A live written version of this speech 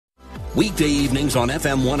Weekday evenings on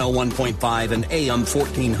FM 101.5 and AM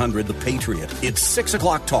 1400 The Patriot. It's 6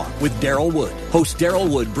 o'clock talk with Daryl Wood. Host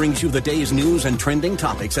Daryl Wood brings you the day's news and trending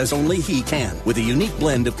topics as only he can, with a unique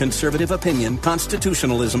blend of conservative opinion,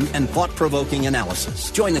 constitutionalism, and thought-provoking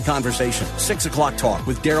analysis. Join the conversation. 6 o'clock talk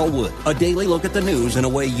with Daryl Wood. A daily look at the news in a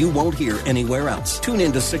way you won't hear anywhere else. Tune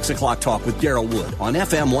in to 6 o'clock talk with Daryl Wood on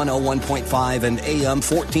FM 101.5 and AM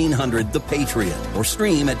 1400 The Patriot, or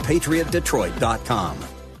stream at patriotdetroit.com.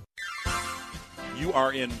 You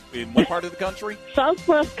are in what part of the country?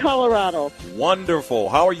 Southwest Colorado. Wonderful.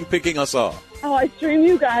 How are you picking us up? Oh, I stream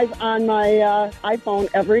you guys on my iPhone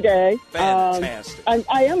every day. Fantastic.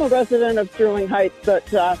 I am a resident of Sterling Heights,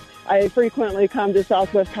 but I frequently come to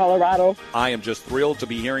Southwest Colorado. I am just thrilled to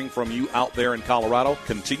be hearing from you out there in Colorado.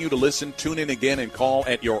 Continue to listen, tune in again, and call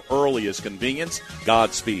at your earliest convenience.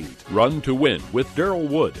 Godspeed. Run to Win with Daryl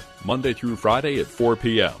Wood, Monday through Friday at 4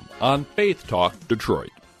 p.m. on Faith Talk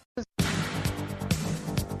Detroit.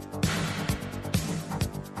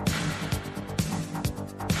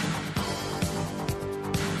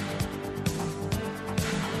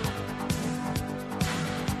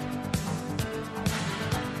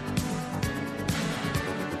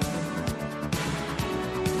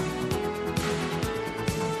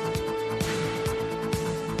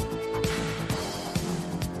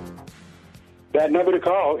 That number to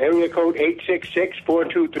call, area code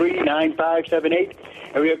 866-423-9578,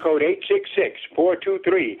 area code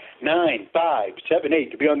 866-423-9578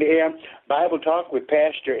 to be on the air. Bible Talk with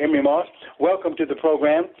Pastor Emery Moss. Welcome to the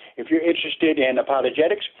program. If you're interested in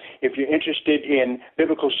apologetics, if you're interested in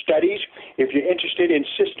biblical studies, if you're interested in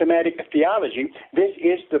systematic theology, this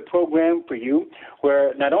is the program for you,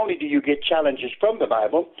 where not only do you get challenges from the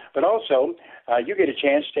Bible, but also you get a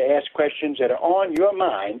chance to ask questions that are on your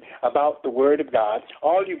mind about the Word of God.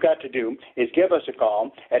 All you've got to do is give us a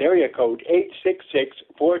call at area code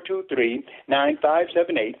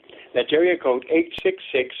 866-423-9578. That's area code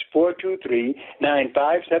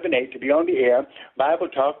 866-423-9578 to be on the air. Bible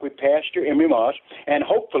Talk with Pastor Emery Moss. And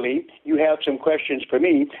hopefully you have some questions for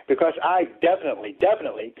me, because I definitely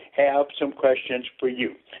have some questions for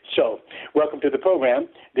you. So, welcome to the program.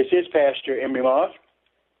 This is Pastor Emery Moss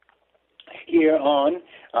here on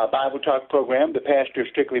Bible Talk program, the pastor of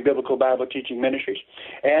Strictly Biblical Bible Teaching Ministries,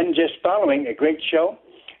 and just following a great show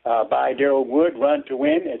by Daryl Wood, Run to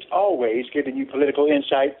Win. It's always giving you political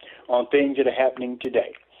insight on things that are happening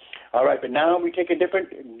today. All right, but now we take a different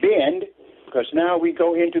bend, because now we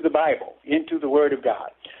go into the Bible, into the Word of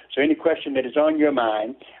God. So any question that is on your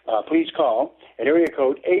mind, please call at area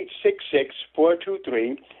code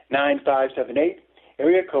 866-423-9578.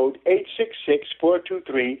 Area code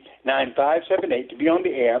 866-423-9578 to be on the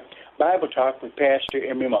air. Bible Talk with Pastor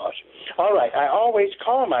Emery Moss. All right, I always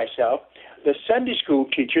call myself the Sunday school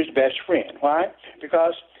teacher's best friend. Why?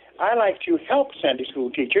 Because I like to help Sunday school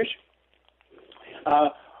teachers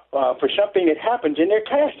for something that happens in their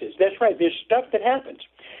classes. That's right, there's stuff that happens.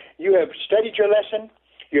 You have studied your lesson,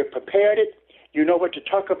 you've prepared it, you know what to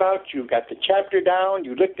talk about, you've got the chapter down,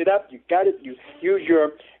 you looked it up, you got it, you use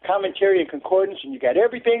your commentary and concordance, and you got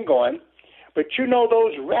everything going. But you know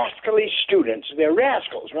those rascally students, they're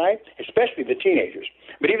rascals, right? Especially the teenagers,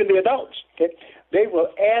 but even the adults, okay? They will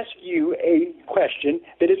ask you a question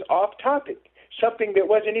that is off topic, something that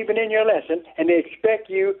wasn't even in your lesson, and they expect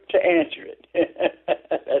you to answer it.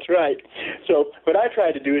 That's right. So what I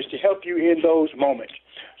try to do is to help you in those moments.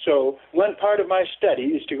 So one part of my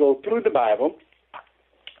study is to go through the Bible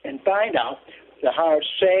and find out the hard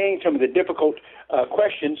saying, some of the difficult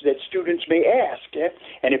questions that students may ask.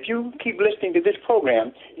 And if you keep listening to this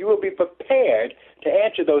program, you will be prepared to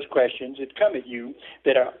answer those questions that come at you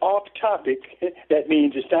that are off topic. That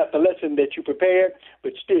means it's not the lesson that you prepared,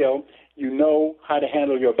 but still you know how to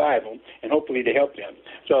handle your Bible, and hopefully to help them.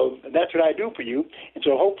 So that's what I do for you, and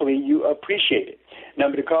so hopefully you appreciate it.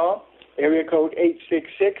 Number to call, area code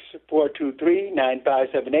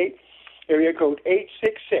 866-423-9578. Area code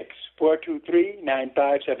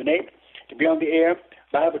 866-423-9578 to be on the air,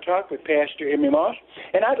 Bible Talk with Pastor Emery Moss.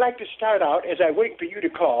 And I'd like to start out, as I wait for you to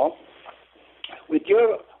call, with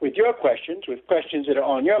your questions, with questions that are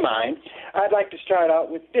on your mind. I'd like to start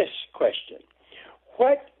out with this question.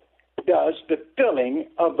 What does the filling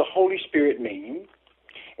of the Holy Spirit mean?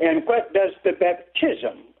 And what does the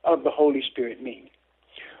baptism of the Holy Spirit mean?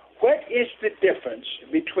 What is the difference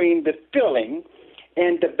between the filling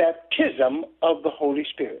and the baptism of the Holy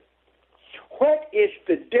Spirit? What is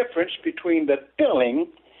the difference between the filling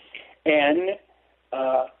and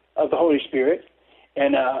of the Holy Spirit,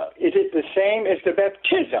 and is it the same as the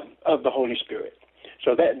baptism of the Holy Spirit?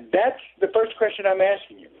 So that's the first question I'm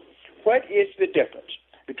asking you. What is the difference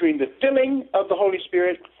between the filling of the Holy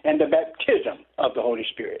Spirit and the baptism of the Holy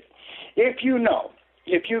Spirit. If you know,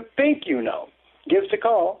 if you think you know, give us a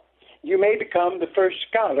call. You may become the first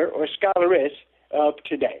scholar or scholaress of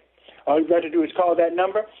today. All you've got to do is call that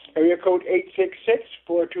number, area code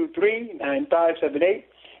 866-423-9578,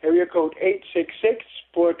 area code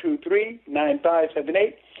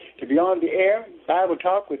 866-423-9578. To be on the air, Bible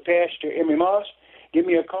Talk with Pastor Emery Moss, give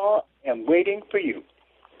me a call. I'm waiting for you.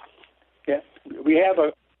 Yeah, we have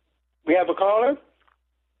a caller.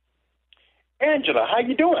 Angela, how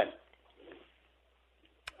you doing?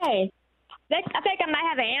 Hey, I think I might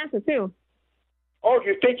have an answer too. Oh,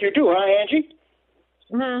 you think you do, huh, Angie?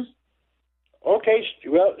 Okay,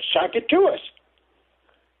 well, shock it to us.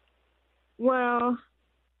 Well,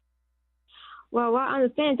 I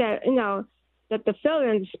understand that, that the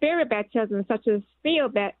filling, the spirit baptism, such as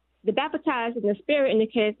filled, that the baptized in the spirit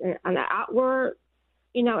indicates an outward,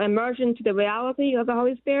 immersion to the reality of the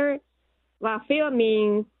Holy Spirit, while filled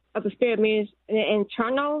means, of the Spirit means an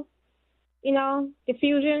internal,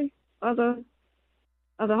 diffusion of the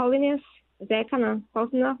holiness. Is that kind of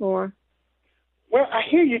close enough, or? Well, I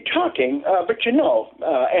hear you talking, but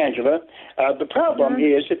Angela, the problem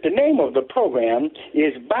is that the name of the program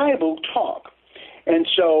is Bible Talk. And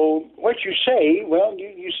so what you say, well,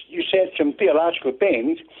 you said some theological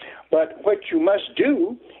things, but what you must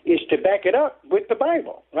do is to back it up with the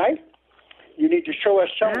Bible, right? You need to show us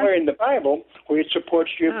somewhere in the Bible where it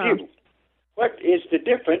supports your view. What is the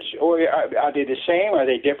difference, or are they the same? Are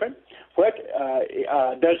they different? What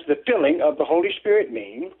does the filling of the Holy Spirit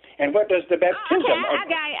mean, and what does the baptism?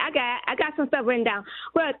 I got some stuff written down.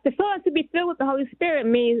 Well, to be filled with the Holy Spirit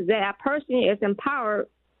means that a person is empowered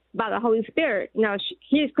by the Holy Spirit.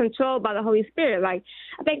 He is controlled by the Holy Spirit. Like,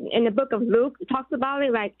 I think in the book of Luke, it talks about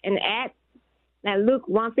it, like in Acts, like Luke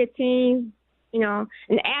 1:15, and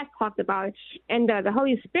Acts talks about it. And the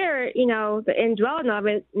Holy Spirit, the indwelling of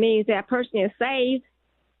it means that a person is saved,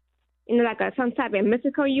 like some type of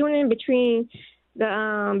mystical union between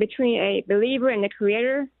a believer and the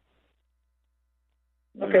Creator.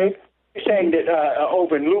 Okay. You're saying that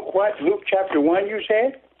over in Luke what? Luke chapter 1, you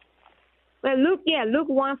said? Well, Luke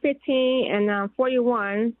 1:15 and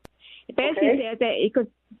 41. It basically says that it could,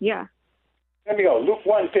 Let me go. Luke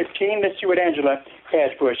 1:15. Let's see what Angela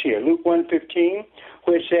has for us here. Luke 1:15,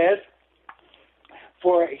 where it says,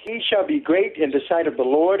 "For he shall be great in the sight of the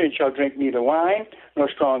Lord, and shall drink neither wine nor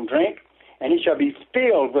strong drink, and he shall be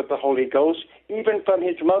filled with the Holy Ghost, even from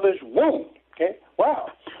his mother's womb." Okay. Wow.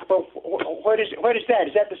 Well, what is that?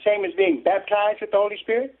 Is that the same as being baptized with the Holy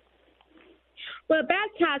Spirit? Well,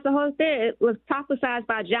 baptized the Holy Spirit was prophesied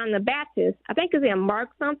by John the Baptist. I think it's in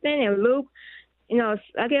Mark something and Luke.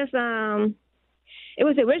 I guess it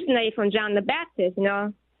was originated from John the Baptist.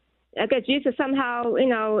 I guess Jesus somehow,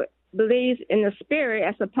 believes in the Spirit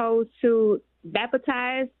as opposed to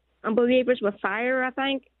baptize unbelievers with fire, I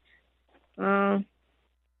think. So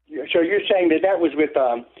you're saying that was with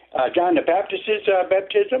John the Baptist's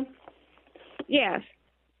baptism? Yes.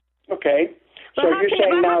 Okay. So you're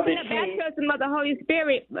saying now that the baptism of the Holy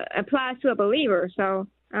Spirit applies to a believer, so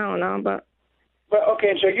I don't know, but... Well,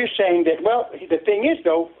 okay, so you're saying that, well, the thing is,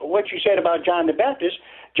 though, what you said about John the Baptist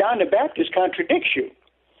contradicts you.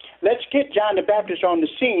 Let's get John the Baptist on the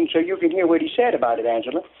scene so you can hear what he said about it,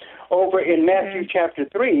 Angela. Over in Matthew chapter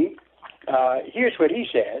 3, here's what he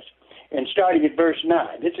says, and starting at verse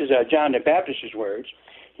 9. This is John the Baptist's words.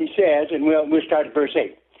 He says, and we'll start at verse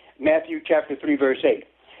 8. Matthew chapter 3, verse 8.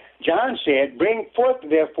 John said, "Bring forth,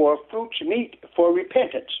 therefore, fruits meet for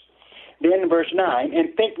repentance." Then verse 9,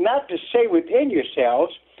 "And think not to say within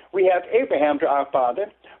yourselves, we have Abraham to our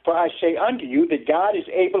father, for I say unto you that God is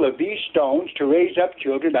able of these stones to raise up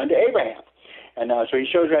children unto Abraham." And so he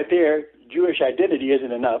shows right there, Jewish identity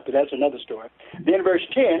isn't enough, but that's another story. Then verse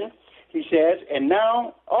 10, he says, "And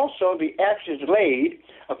now also the axe is laid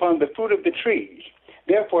upon the fruit of the trees.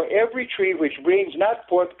 Therefore every tree which brings not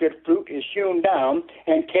forth good fruit is hewn down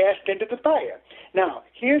and cast into the fire." Now,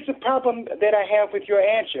 here's the problem that I have with your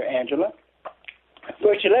answer, Angela.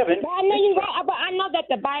 Verse 11. Well, I know you're right, but I know that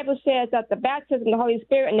the Bible says that the baptism of the Holy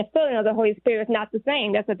Spirit and the filling of the Holy Spirit is not the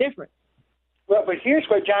same. That's a difference. Well, but here's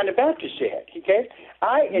what John the Baptist said, okay?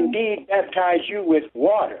 "I indeed baptize you with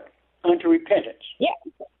water unto repentance." Yeah.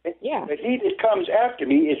 Yeah. "But he that comes after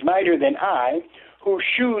me is mightier than I, whose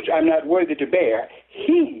shoes I'm not worthy to bear.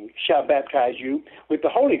 He shall baptize you with the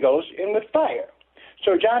Holy Ghost and with fire."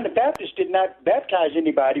 So John the Baptist did not baptize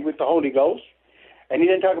anybody with the Holy Ghost, and he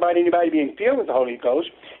didn't talk about anybody being filled with the Holy Ghost.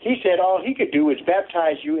 He said all he could do is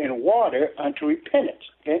baptize you in water unto repentance.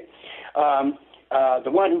 Okay,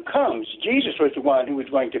 the one who comes, Jesus, was the one who was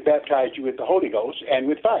going to baptize you with the Holy Ghost and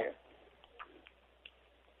with fire.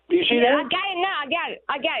 Do you see Yeah, that? I got it now.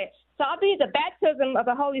 I got it. So I believe the baptism of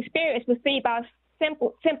the Holy Spirit is received by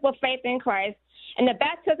simple faith in Christ, and the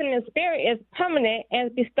baptism in the Spirit is permanent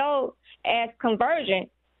and is bestowed as conversion.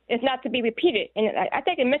 It's not to be repeated. And I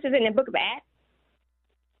think it mentions it in the book of Acts.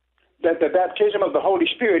 That the baptism of the Holy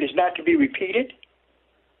Spirit is not to be repeated?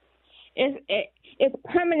 It's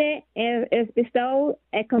permanent and it's bestowed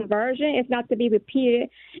at conversion. It's not to be repeated.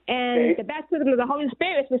 And the baptism of the Holy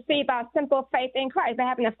Spirit is received by simple faith in Christ, by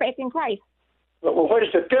having a faith in Christ. Well, what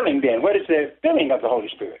is the filling then? What is the filling of the Holy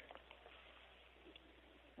Spirit?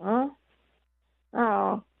 Oh.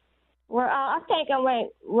 Well, I think I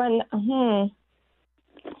went when.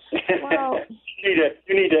 Well,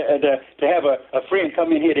 you need to have a friend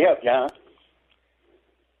come in here to help you, huh?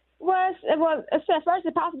 Well, it says first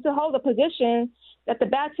it's possible to hold a position that the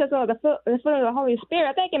baptism of the filling of the Holy Spirit.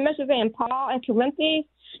 I think it mentions it in Paul and Corinthians,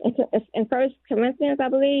 in 1 Corinthians, I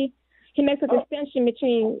believe. He makes a distinction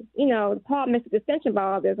between, Paul makes a distinction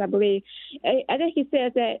about all this, I believe. I think he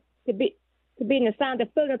says that to be in the sign of the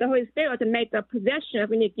filling of the Holy Spirit, to make the possession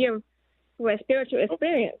of any gift for a spiritual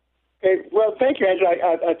experience. Okay, well, thank you, Angela.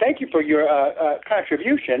 I thank you for your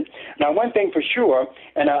contribution. Now, one thing for sure,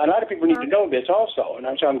 and a lot of people need to know this also,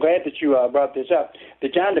 and so I'm glad that you brought this up,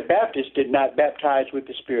 that John the Baptist did not baptize with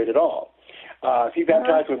the Spirit at all. He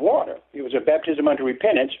baptized with water. It was a baptism unto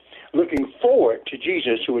repentance, looking forward to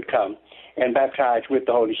Jesus who would come and baptize with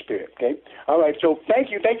the Holy Spirit. Okay? All right, so thank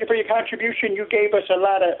you. Thank you for your contribution. You gave us a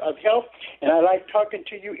lot of help, and I like talking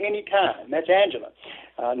to you anytime. That's Angela.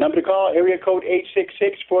 Number to call, area code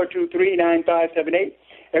 866-423-9578.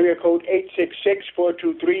 Area code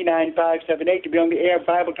 866-423-9578 to be on the air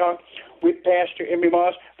Bible Talk with Pastor Emery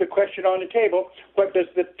Moss. The question on the table, what does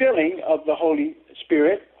the filling of the Holy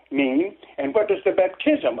Spirit mean, and what does the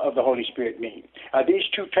baptism of the Holy Spirit mean? Are these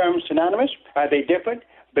two terms synonymous? Are they different?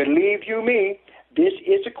 Believe you me, this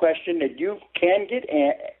is a question that you can get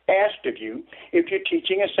asked of you if you're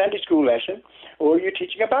teaching a Sunday school lesson or you're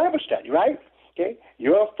teaching a Bible study, right? Okay,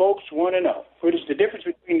 your folks want to know. What is the difference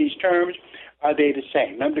between these terms? Are they the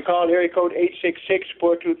same? Number to call, area code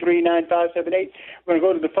 866-423-9578. We're going to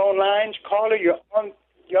go to the phone lines. Caller, you're on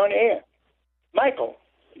the air. Michael,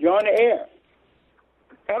 you're on the air.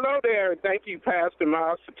 Hello there. Thank you, Pastor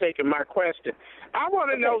Moss, for taking my question. I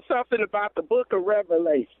want to know something about the book of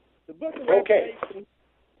Revelation. The book of Revelation,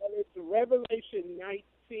 well, it's Revelation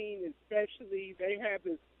 19 especially. They have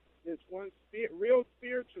this one real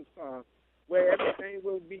spiritual song where everything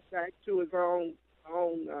will be back to its own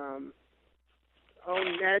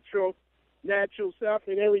natural self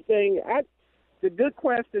and everything. The good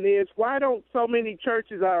question is, why don't so many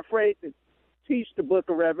churches are afraid to teach the book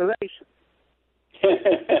of Revelation?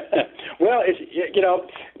 Well,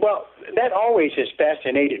 that always has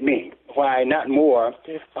fascinated me. Why not more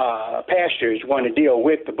pastors want to deal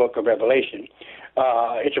with the book of Revelation?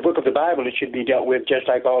 It's a book of the Bible. It should be dealt with just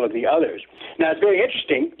like all of the others. Now, it's very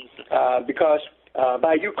interesting because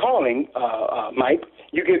by you calling, Mike,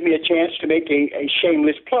 you give me a chance to make a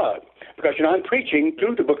shameless plug because, I'm preaching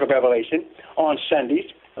through the book of Revelation on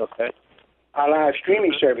Sundays, our live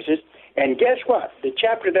streaming services, and guess what? The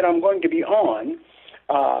chapter that I'm going to be on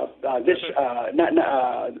this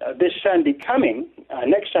Sunday coming,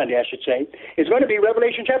 next Sunday, I should say, is going to be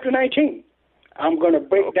Revelation chapter 19. I'm going to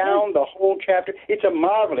break down the whole chapter. It's a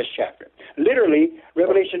marvelous chapter. Literally,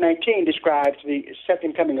 Revelation 19 describes the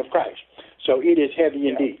second coming of Christ. So it is heavy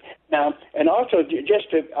indeed. Now, and also, just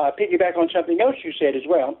to piggyback on something else you said as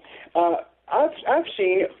well, I've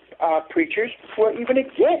seen preachers who are even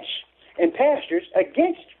against, and pastors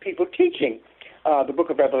against people teaching the book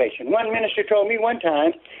of Revelation. One minister told me one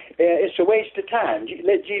time, it's a waste of time.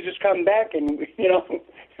 Let Jesus come back and,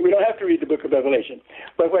 we don't have to read the book of Revelation.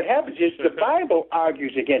 But what happens is the Bible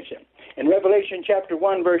argues against him. In Revelation chapter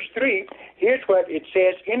 1, verse 3, here's what it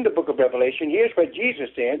says in the book of Revelation. Here's what Jesus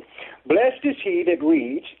said. Blessed is he that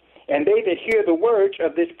reads, and they that hear the words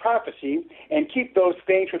of this prophecy, and keep those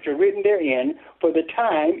things which are written therein, for the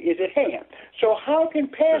time is at hand. So how can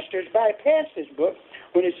pastors bypass this book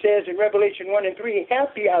when it says in Revelation 1 and 3,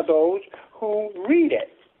 happy are those who read it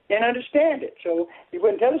and understand it? So he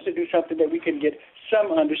wouldn't tell us to do something that we can get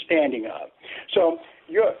some understanding of. So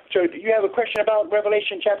you have a question about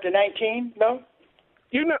Revelation chapter 19, no?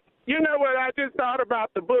 You know what? I just thought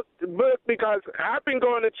about the book because I've been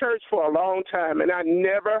going to church for a long time, and I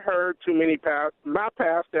never heard too many pastors. My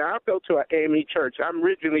pastor, I go to an AME church. I'm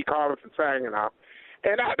originally calling from Saginaw,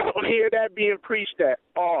 and I don't hear that being preached at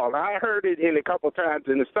all. I heard it in a couple times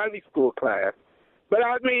in the Sunday school class. But,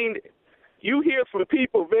 I mean, you hear from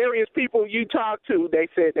various people you talk to, they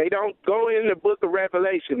said they don't go in the book of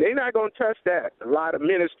Revelation. They're not going to touch that. A lot of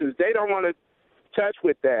ministers, they don't want to touch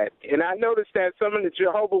with that. And I noticed that some of the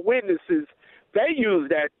Jehovah's Witnesses, they use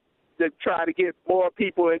that to try to get more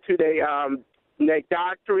people into their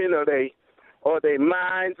doctrine or their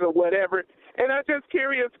minds or whatever. And I'm just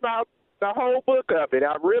curious about the whole book of it.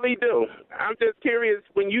 I really do. I'm just curious,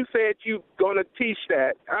 when you said you're going to teach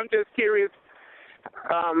that, I'm just curious,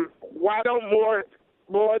 why don't more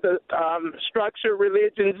of the structured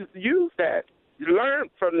religions use that, learn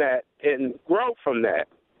from that, and grow from that?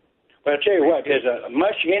 But I'll tell you what, there's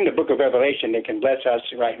much in the book of Revelation that can bless us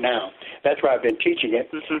right now. That's why I've been teaching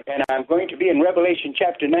it. And I'm going to be in Revelation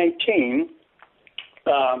chapter 19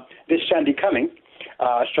 this Sunday coming.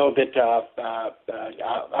 So that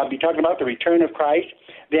I'll be talking about the return of Christ.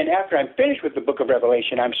 Then after I'm finished with the book of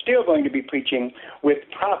Revelation, I'm still going to be preaching with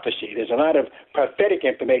prophecy. There's a lot of prophetic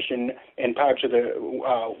information in parts of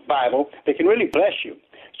the Bible that can really bless you.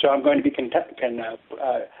 So I'm going to be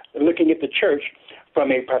looking at the church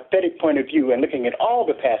from a prophetic point of view and looking at all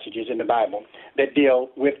the passages in the Bible that deal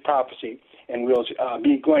with prophecy. And we'll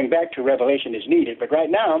be going back to Revelation as needed. But right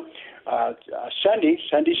now, Sunday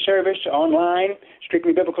service online,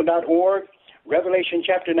 strictlybiblical.org, Revelation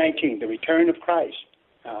chapter 19, the return of Christ.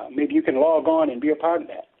 Maybe you can log on and be a part of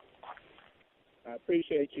that. I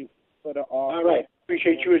appreciate you for the offer. All right.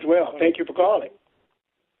 Appreciate you as well. Thank you for calling.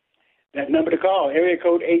 That number to call, area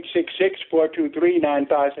code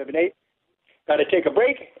 866-423-9578. Got to take a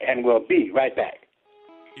break, and we'll be right back.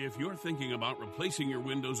 If you're thinking about replacing your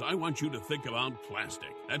windows, I want you to think about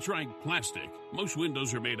plastic. That's right, plastic. Most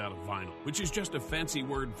windows are made out of vinyl, which is just a fancy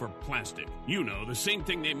word for plastic. You know, the same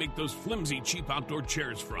thing they make those flimsy, cheap outdoor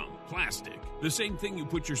chairs from. Plastic. The same thing you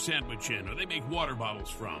put your sandwich in, or they make water bottles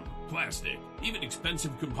from. Plastic. Even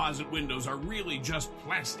expensive composite windows are really just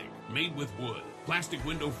plastic, made with wood. Plastic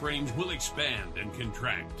window frames will expand and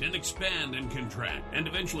contract, and expand and contract, and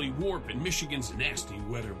eventually warp in Michigan's nasty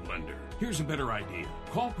weather blender. Here's a better idea.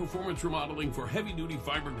 Call Performance Remodeling for heavy-duty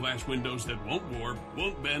fiberglass windows that won't warp,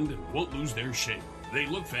 won't bend, and won't lose their shape. They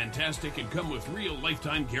look fantastic and come with real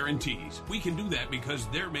lifetime guarantees. We can do that because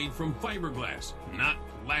they're made from fiberglass, not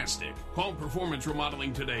plastic. Call Performance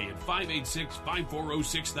Remodeling today at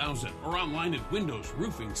 586-540-6000 or online at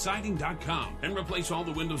windowsroofingsiding.com and replace all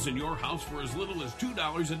the windows in your house for as little as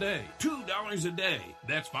 $2 a day. $2 a day.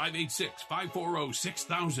 That's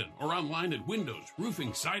 586-540-6000 or online at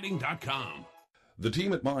windowsroofingsiding.com. The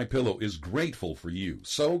team at MyPillow is grateful for you.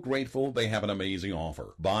 So grateful they have an amazing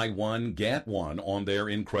offer. Buy one, get one on their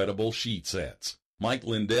incredible sheet sets. Mike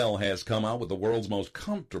Lindell has come out with the world's most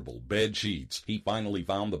comfortable bed sheets. He finally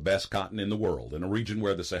found the best cotton in the world in a region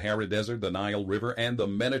where the Sahara Desert, the Nile River, and the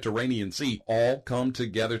Mediterranean Sea all come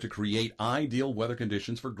together to create ideal weather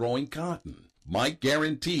conditions for growing cotton. Mike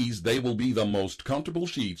guarantees they will be the most comfortable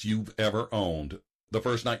sheets you've ever owned. The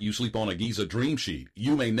first night you sleep on a Giza Dream Sheet,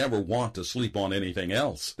 you may never want to sleep on anything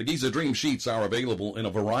else. The Giza Dream Sheets are available in a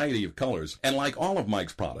variety of colors, and like all of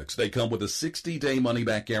Mike's products, they come with a 60-day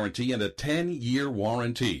money-back guarantee and a 10-year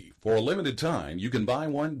warranty. For a limited time, you can buy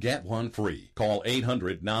one, get one free. Call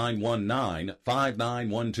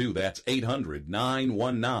 800-919-5912. That's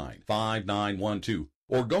 800-919-5912.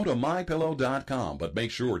 Or go to MyPillow.com, but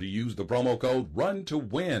make sure to use the promo code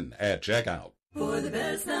RUN2WIN at checkout. For the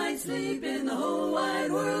best night's sleep in the whole wide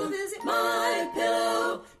world, visit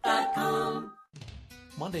MyPillow.com.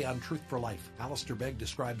 Monday on Truth for Life, Alistair Begg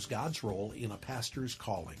describes God's role in a pastor's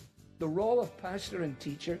calling. The role of pastor and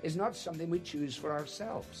teacher is not something we choose for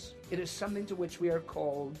ourselves. It is something to which we are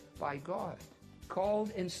called by God.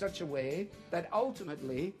 Called in such a way that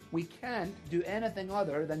ultimately we can't do anything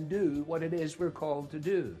other than do what it is we're called to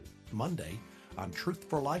do. Monday on Truth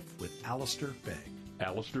for Life with Alistair Begg.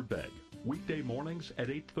 Alistair Begg. Weekday mornings at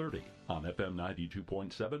 8:30 on FM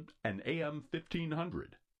 92.7 and AM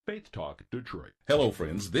 1500. Faith Talk Detroit. Hello,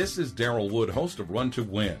 friends. This is Darrell Wood, host of Run to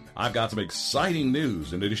Win. I've got some exciting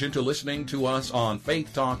news. In addition to listening to us on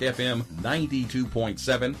Faith Talk FM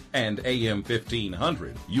 92.7 and AM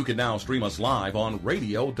 1500, you can now stream us live on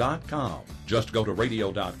radio.com. Just go to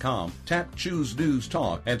radio.com, tap Choose News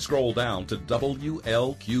Talk, and scroll down to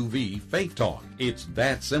WLQV Faith Talk. It's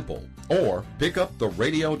that simple. Or pick up the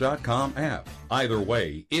radio.com app. Either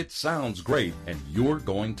way, it sounds great, and you're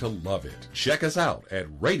going to love it. Check us out at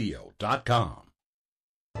radio.com.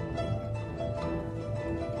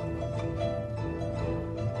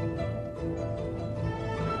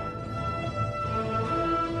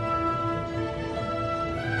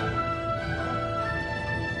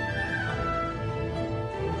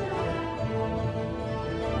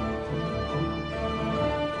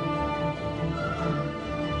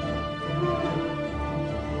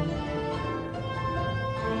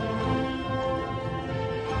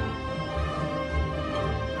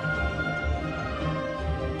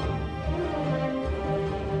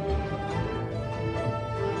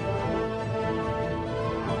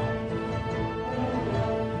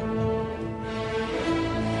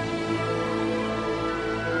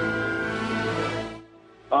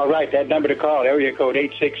 All right, that number to call, area code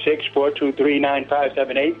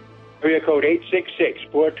 866-423-9578. Area code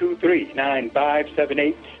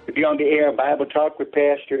 866-423-9578 to be on the air, Bible Talk with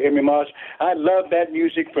Pastor Emery Moss. I love that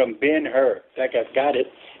music from Ben-Hur. In fact, I've got it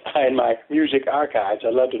in my music archives. I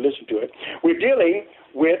love to listen to it. We're dealing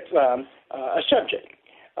with a subject.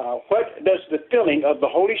 What does the filling of the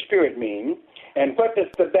Holy Spirit mean? And what does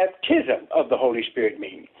the baptism of the Holy Spirit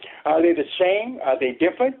mean? Are they the same? Are they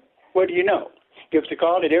different? What do you know? Give us a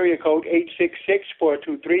call at area code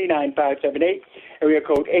 866-423-9578, area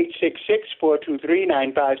code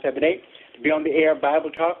 866-423-9578 to be on the air,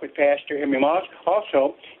 Bible Talk with Pastor Emery Moss.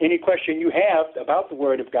 Also, any question you have about the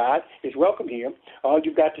Word of God is welcome here. All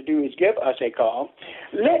you've got to do is give us a call.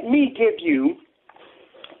 Let me give you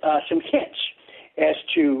some hints as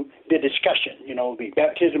to the discussion, the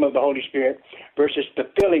baptism of the Holy Spirit versus the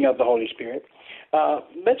filling of the Holy Spirit.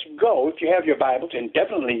 Let's go, if you have your Bibles, and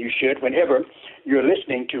definitely you should whenever you're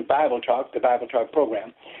listening to Bible Talk, the Bible Talk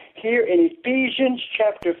program, here in Ephesians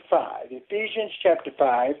chapter 5,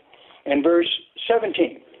 and verse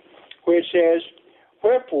 17, where it says,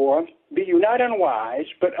 "Wherefore, be you not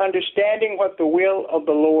unwise, but understanding what the will of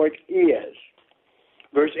the Lord is."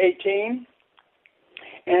 Verse 18,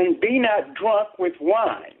 "And be not drunk with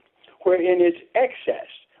wine, wherein is excess,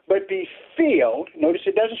 but be filled," notice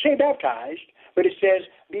it doesn't say baptized, but it says,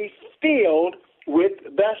 "be filled with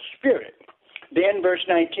the Spirit." Then verse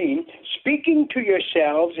 19, "speaking to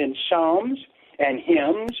yourselves in psalms and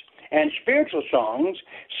hymns and spiritual songs,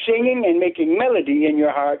 singing and making melody in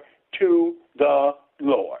your heart to the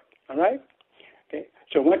Lord." All right? Okay.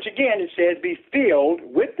 So once again, it says, "be filled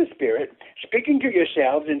with the Spirit, speaking to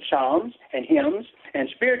yourselves in psalms and hymns and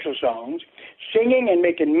spiritual songs, singing and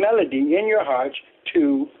making melody in your hearts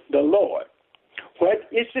to the Lord." What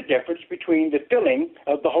is the difference between the filling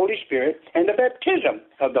of the Holy Spirit and the baptism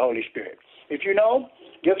of the Holy Spirit? If you know,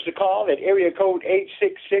 give us a call at area code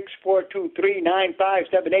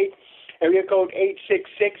 866-423-9578, area code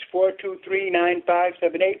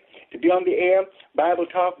 866-423-9578 to be on the air, Bible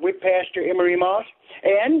Talk with Pastor Emery Moss.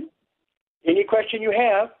 And any question you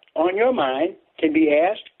have on your mind can be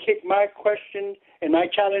asked. Kick my question and my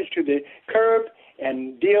challenge to the curb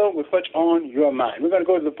and deal with what's on your mind. We're going to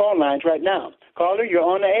go to the phone lines right now. Caller, you're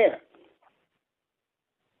on the air.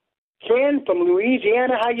 Ken from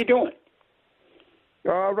Louisiana, how you doing?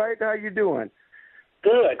 All right, how you doing?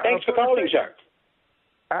 Good. Thanks for calling, sir.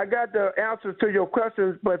 I got the answers to your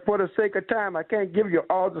questions, but for the sake of time, I can't give you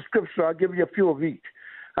all the scripture. I'll give you a few of each.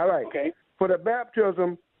 All right. Okay. For the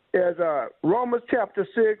baptism is Romans chapter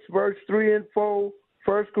 6, verse 3 and 4,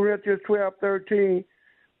 1 Corinthians 12:13,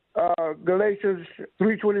 Galatians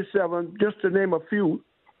 3:27, just to name a few.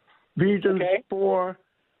 Ephesians 4.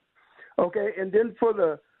 Okay, and then for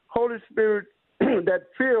the Holy Spirit that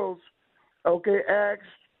fills, okay, Acts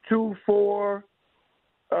 2:4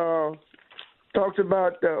 talks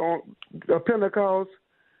about Pentecost,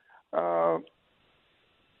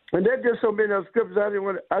 and there's just so many other scriptures. I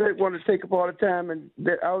didn't want to take up all the time, and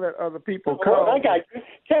I'll let other people call. Well, I got you.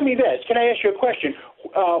 Tell me this. Can I ask you a question?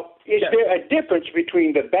 Is there a difference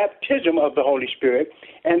between the baptism of the Holy Spirit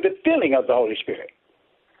and the filling of the Holy Spirit?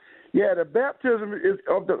 Yeah, the baptism is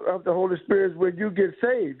of the Holy Spirit is when you get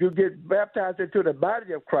saved. You get baptized into the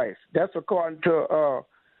body of Christ. That's according to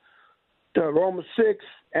Romans 6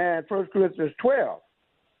 and 1 Corinthians 12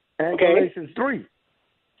 and Galatians 3.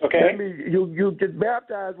 Okay. That means you get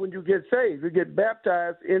baptized when you get saved. You get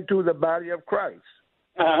baptized into the body of Christ.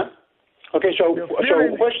 Uh-huh. Okay, so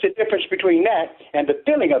what's the difference between that and the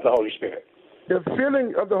filling of the Holy Spirit? The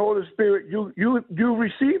filling of the Holy Spirit, you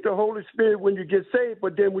receive the Holy Spirit when you get saved,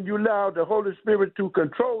 but then when you allow the Holy Spirit to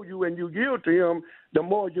control you and you yield to Him, the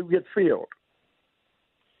more you get filled.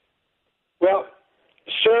 Well,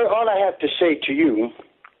 sir, all I have to say to you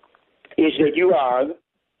is that you are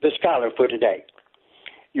the scholar for today.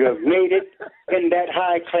 You have made it in that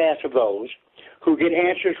high class of those who get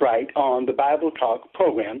answers right on the Bible Talk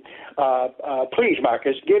program. Please,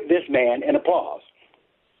 Marcus, give this man an applause.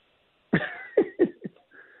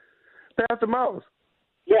 Pastor Mouse.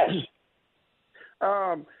 Yes.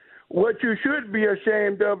 What you should be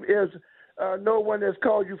ashamed of is no one has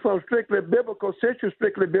called you from strictly biblical, since you're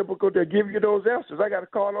strictly biblical, to give you those answers. I got a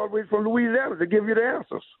call all the way from Louisiana to give you the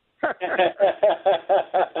answers. That's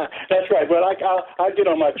right. Well, I'll get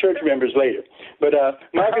on my church members later. But,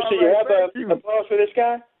 Marcus, do you have applause for this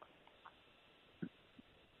guy?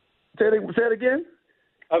 Say it again?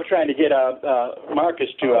 I was trying to get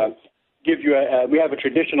Marcus to give you we have a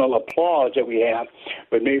traditional applause that we have,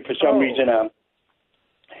 but maybe for some reason,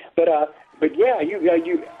 but yeah,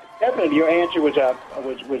 you definitely, your answer was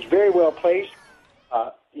very well placed.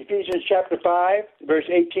 Ephesians chapter 5, verse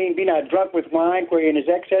 18, be not drunk with wine wherein is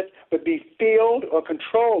excess, but be filled or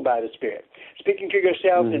controlled by the Spirit, speaking to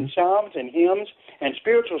yourselves in psalms and hymns and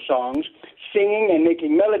spiritual songs, singing and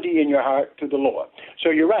making melody in your heart to the Lord. So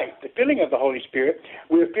you're right, the filling of the Holy Spirit,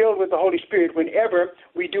 we're filled with the Holy Spirit whenever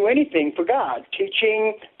we do anything for God,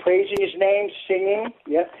 teaching, praising His name, singing,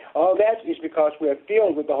 all that is because we're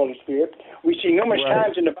filled with the Holy Spirit. We see numerous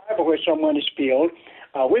times in the Bible where someone is filled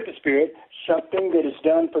with the Spirit, something that is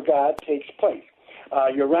done for God takes place.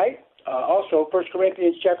 You're right. Also, 1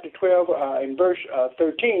 Corinthians chapter 12 in verse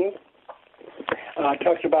 13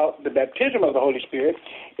 talks about the baptism of the Holy Spirit.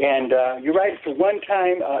 And you're right, it's a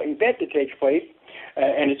one-time event that takes place.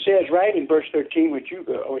 And it says right in verse 13, which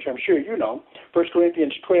I'm sure you know, 1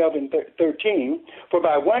 Corinthians 12 and 13, for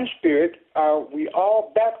by one Spirit are we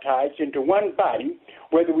all baptized into one body,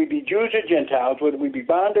 whether we be Jews or Gentiles, whether we be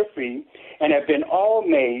bond or free, and have been all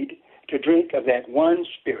made to drink of that one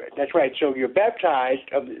Spirit. That's right. So you're baptized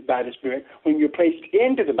by the Spirit when you're placed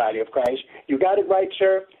into the body of Christ. You got it right,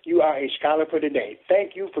 sir. You are a scholar for today.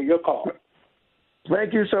 Thank you for your call.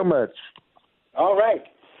 Thank you so much. All right.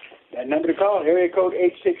 That number to call, area code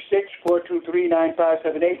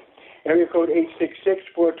 866-423-9578. Area code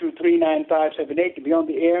 866-423-9578 to be on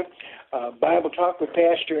the air. Bible Talk with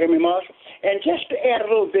Pastor Emery Moss. And just to add a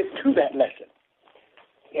little bit to that lesson,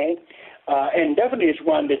 okay? And definitely it's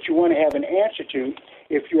one that you want to have an answer to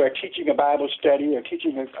if you are teaching a Bible study or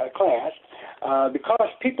teaching a class, because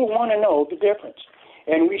people want to know the difference.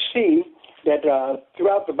 And we see that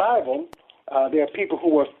throughout the Bible, there are people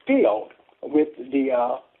who were filled with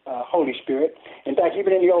the Holy Spirit. In fact,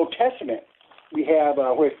 even in the Old Testament, we have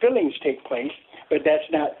where fillings take place, but that's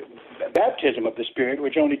not baptism of the Spirit,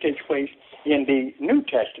 which only takes place in the New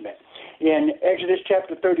Testament. In Exodus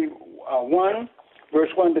chapter 31, verse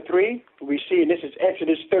 1 to 3, we see, and this is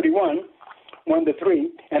Exodus 31, 1 to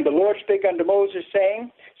 3, and the Lord spake unto Moses,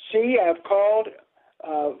 saying, see, I have called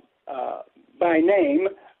by name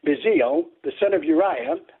Bezalel, the son of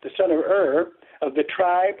Uriah, the son of Ur, of the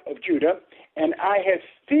tribe of Judah, and I have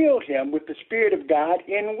filled him with the Spirit of God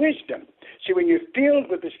in wisdom. See, when you're filled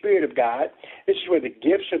with the Spirit of God, this is where the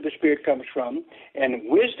gifts of the Spirit comes from, and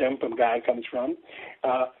wisdom from God comes from.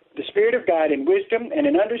 The Spirit of God in wisdom and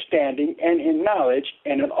in understanding and in knowledge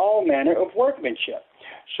and in all manner of workmanship.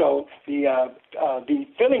 So the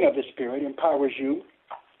filling of the Spirit empowers you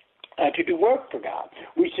to do work for God.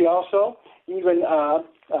 We see also even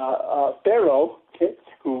Pharaoh,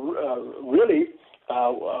 who really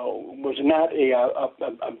was not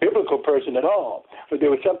a biblical person at all, but there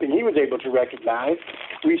was something he was able to recognize.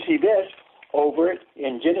 We see this over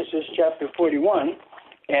in Genesis chapter 41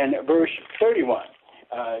 and verse 31.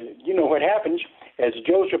 You know what happens as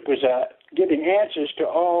Joseph was giving answers to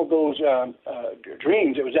all those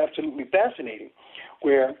dreams. It was absolutely fascinating,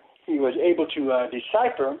 where he was able to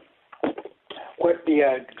decipher what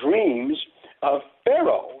the dreams of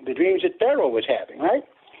Pharaoh, the dreams that Pharaoh was having, right?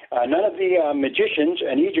 None of the magicians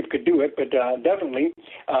in Egypt could do it, but definitely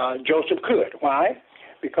Joseph could. Why?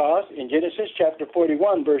 Because in Genesis chapter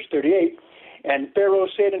 41, verse 38, and Pharaoh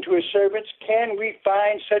said unto his servants, can we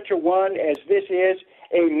find such a one as this is,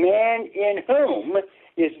 a man in whom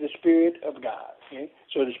is the Spirit of God? Okay?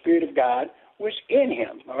 So the Spirit of God was in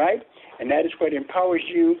him, all right? And that is what empowers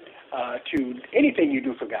you to anything you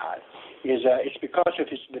do for God. It's because of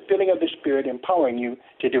the filling of the Spirit empowering you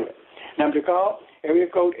to do it. Number to call, area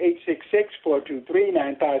code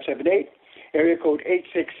 866-423-9578. Area code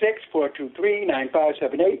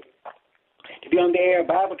 866-423-9578. To be on the air,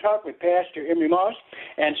 Bible Talk with Pastor Emery Moss.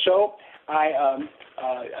 And so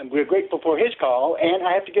we're grateful for his call, and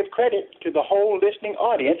I have to give credit to the whole listening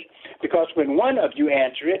audience, because when one of you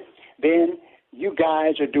answer it, then you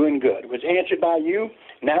guys are doing good. It was answered by you,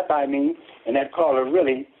 not by me, and that caller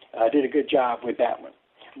really did a good job with that one.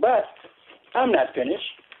 But I'm not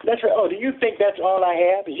finished. That's right. Oh, do you think that's all I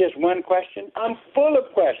have is just one question? I'm full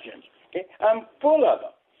of questions. Okay? I'm full of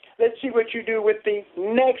them. Let's see what you do with the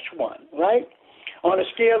next one, right? On a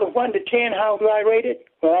scale of 1 to 10, how do I rate it?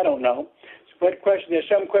 Well, I don't know. What question? There's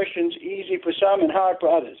some questions easy for some and hard for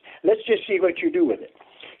others. Let's just see what you do with it.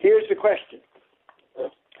 Here's the question.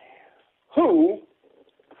 Who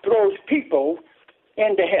throws people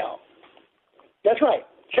into hell? That's right.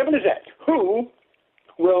 Simple as that. Who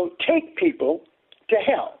will take people to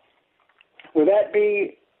hell? Will that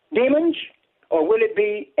be demons or will it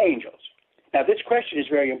be angels? Now, this question is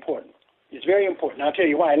very important. It's very important. I'll tell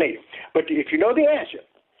you why later. But if you know the answer,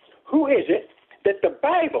 who is it that the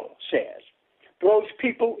Bible says throws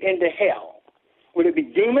people into hell? Will it be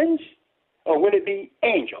demons or will it be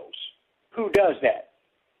angels? Who does that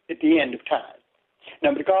at the end of time?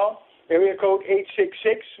 Number to call, Area code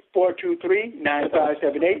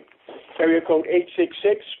 866-423-9578. Area code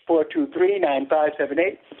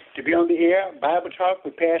 866-423-9578 to be on the air, Bible Talk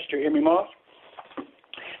with Pastor Emery Moss.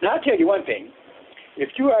 Now, I'll tell you one thing. If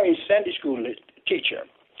you are a Sunday school teacher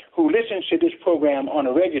who listens to this program on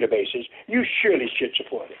a regular basis, you surely should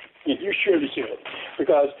support it. You surely should,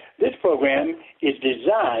 because this program is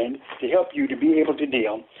designed to help you to be able to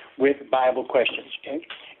deal with Bible questions, okay?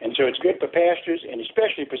 And so it's good for pastors and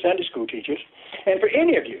especially for Sunday school teachers. And for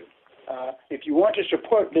any of you, if you want to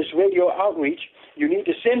support this radio outreach, you need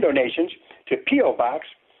to send donations to P.O. Box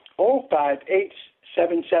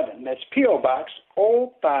 05877. That's P.O. Box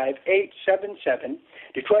 05877,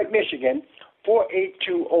 Detroit, Michigan,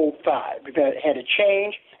 48205. We've had a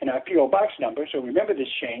change in our P.O. Box number, so remember this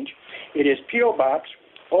change. It is P.O. Box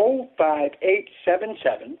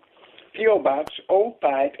 05877, P.O. Box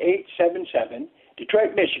 05877,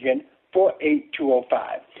 Detroit, Michigan,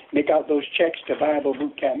 48205. Make out those checks to Bible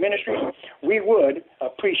Boot Camp Ministries. We would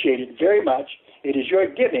appreciate it very much. It is your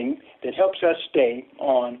giving that helps us stay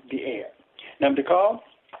on the air. Number to call,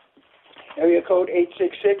 area code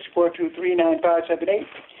 866-423-9578.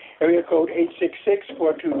 Area code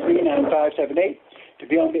 866-423-9578. To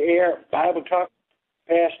be on the air, Bible Talk,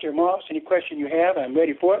 Pastor Moss. Any question you have, I'm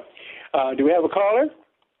ready for it. Do we have a caller?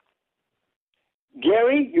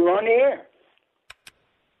 Gary, you're on the air.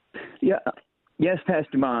 Yeah. Yes,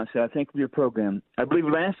 Pastor Moss. Thank you for your program. I believe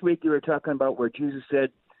last week you were talking about where Jesus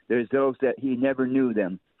said there's those that he never knew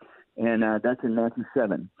them, and that's in Matthew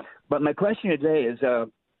 7. But my question today is,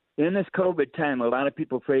 in this COVID time, a lot of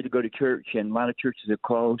people are afraid to go to church, and a lot of churches are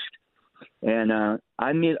closed. And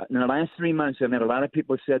in the last 3 months, I met a lot of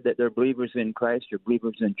people who said that they're believers in Christ or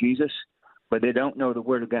believers in Jesus, but they don't know the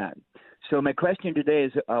Word of God. So my question today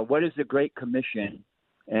is, what is the Great Commission?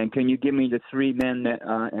 And can you give me the three men that,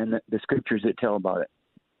 and the scriptures that tell about it,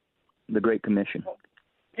 the Great Commission?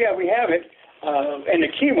 Yeah, we have it. And the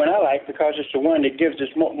key one I like because it's the one that gives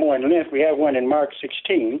us more in length. We have one in Mark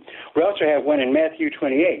 16. We also have one in Matthew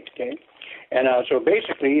 28, okay? And so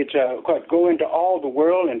basically it's go into all the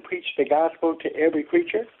world and preach the gospel to every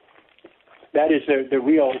creature. That is the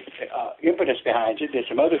real impetus behind it. There's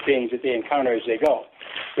some other things that they encounter as they go.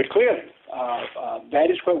 But clearly,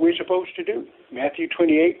 that is what we're supposed to do. Matthew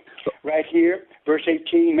 28, right here, verse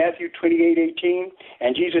 18, Matthew 28:18.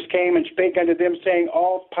 And Jesus came and spake unto them, saying,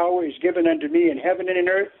 all power is given unto me in heaven and in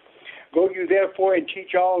earth. Go you therefore and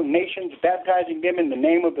teach all nations, baptizing them in the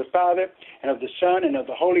name of the Father and of the Son and of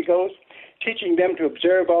the Holy Ghost, teaching them to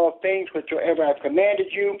observe all things whatsoever I've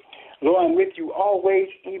commanded you. Lo, I'm with you always,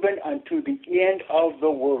 even unto the end of the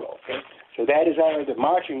world. Okay? So that is the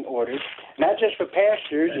marching orders, not just for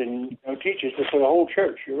pastors and teachers, but for the whole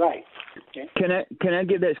church. You're right. Okay? Can I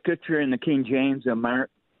give that scripture in the King James of Mark?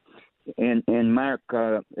 In Mark,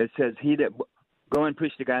 it says, "He that go and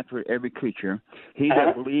preach the gospel to every creature. He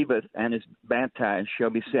that believeth and is baptized shall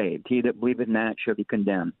be saved. He that believeth not shall be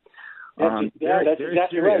condemned." That's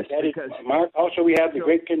exactly right. That is Mark. Also, we have the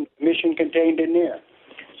Great Commission contained in there.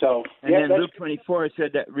 So, and then Luke 24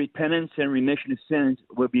 said that repentance and remission of sins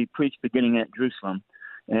will be preached beginning at Jerusalem.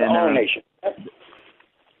 And, all nations.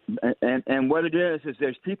 And what it is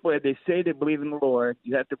there's people that they say they believe in the Lord.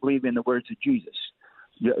 You have to believe in the words of Jesus.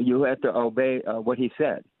 You have to obey what he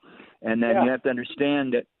said. And then you have to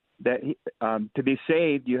understand that to be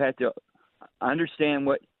saved, you have to understand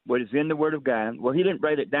what is in the Word of God. Well, he didn't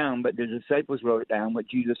write it down, but the disciples wrote it down, what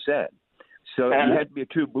Jesus said. So you have to be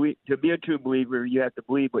a true believer. You have to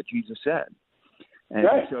believe what Jesus said, and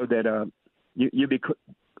so that you be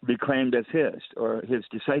claimed as his or his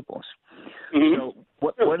disciples. Mm-hmm. So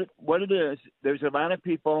what it is? There's a lot of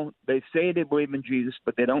people. They say they believe in Jesus,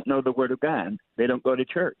 but they don't know the Word of God. They don't go to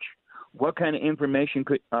church. What kind of information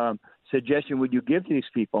suggestion would you give to these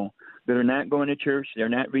people that are not going to church? They're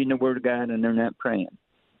not reading the Word of God, and they're not praying.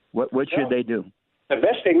 What should they do? The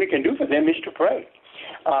best thing we can do for them is to pray.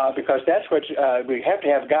 Because that's what we have to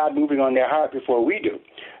have God moving on their heart before we do.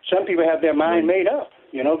 Some people have their mind made up,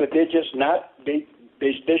 but they're just not. They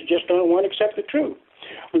just don't want to accept the truth.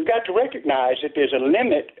 We've got to recognize that there's a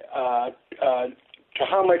limit to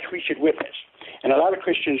how much we should witness, and a lot of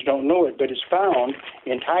Christians don't know it, but it's found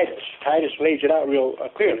in Titus. Titus lays it out real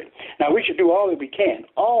clearly. Now we should do all that we can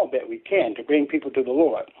to bring people to the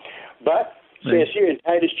Lord, but it says here in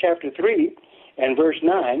Titus chapter 3. And verse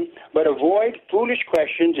 9, but avoid foolish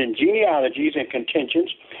questions and genealogies and contentions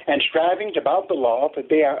and strivings about the law, for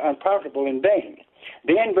they are unprofitable and vain.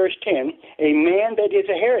 Then verse 10, a man that is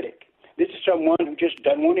a heretic. This is someone who just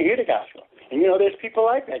doesn't want to hear the gospel. And there's people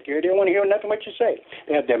like that here. They don't want to hear nothing what you say.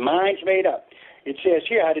 They have their minds made up. It says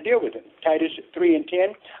here how to deal with them. Titus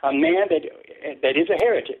 3:10, a man that is a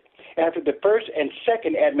heretic after the first and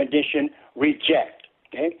second admonition, reject.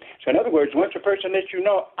 Okay? So in other words, once a person lets you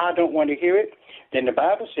know, I don't want to hear it, then the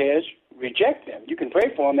Bible says, reject them. You can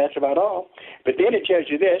pray for them, that's about all. But then it tells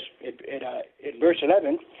you this, in verse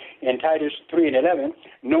 11, in Titus 3 and 11,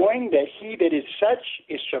 knowing that he that is such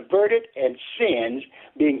is subverted and sins,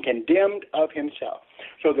 being condemned of himself.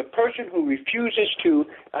 So the person who refuses to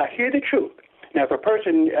hear the truth. Now, if a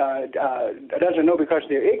person doesn't know because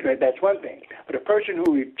they're ignorant, that's one thing. But a person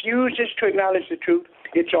who refuses to acknowledge the truth,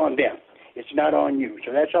 it's on them. It's not on you.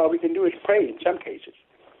 So that's all we can do is pray in some cases.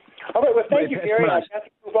 All right, well, thank you, Gary. I've got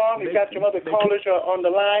to move on. We've got some other callers on the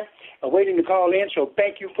line waiting to call in, so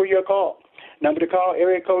thank you for your call. Number to call,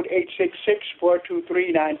 area code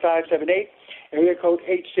 866-423-9578. Area code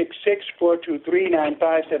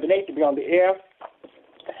 866-423-9578 to be on the air.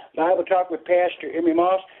 Bible Talk with Pastor Emery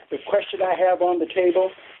Moss. The question I have on the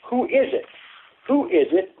table, who is it? Who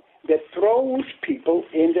is it that throws people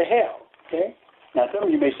into hell? Okay? Now, some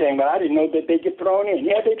of you may be saying, well, I didn't know that they get thrown in.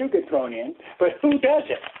 Yeah, they do get thrown in, but who does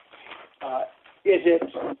it? Is it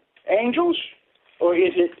angels or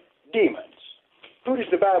is it demons? Who does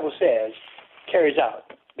the Bible says carries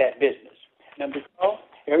out that business? Number 12,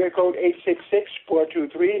 area code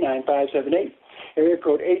 866-423-9578. Area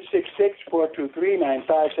code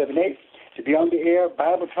 866-423-9578. To be on the air,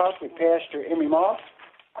 Bible Talk with Pastor Emery Moss.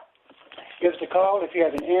 Give us a call if you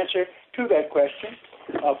have an answer to that question.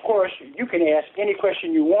 Of course, you can ask any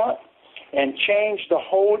question you want and change the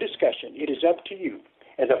whole discussion. It is up to you.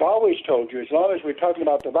 As I've always told you, as long as we're talking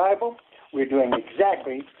about the Bible, we're doing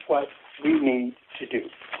exactly what we need to do.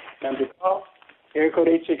 Number to call, area code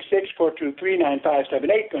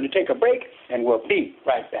 866-423-9578. Going to take a break, and we'll be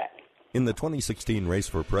right back. In the 2016 race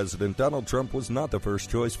for president, Donald Trump was not the first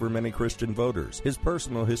choice for many Christian voters. His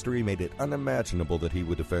personal history made it unimaginable that he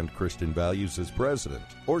would defend Christian values as president,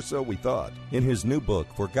 or so we thought. In his new book,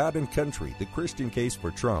 For God and Country, The Christian Case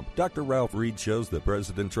for Trump, Dr. Ralph Reed shows that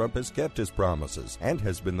President Trump has kept his promises and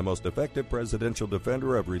has been the most effective presidential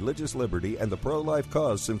defender of religious liberty and the pro-life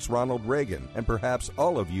cause since Ronald Reagan, and perhaps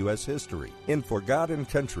all of U.S. history. In For God and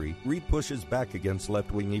Country, Reed pushes back against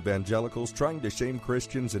left-wing evangelicals trying to shame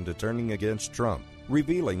Christians into turning against Trump,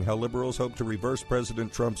 revealing how liberals hope to reverse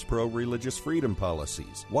President Trump's pro-religious freedom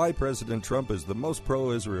policies, why President Trump is the most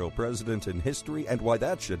pro-Israel president in history, and why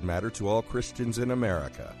that should matter to all Christians in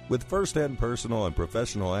America. With first-hand personal and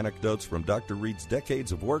professional anecdotes from Dr. Reed's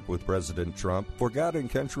decades of work with President Trump, For God and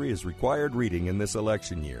Country is required reading in this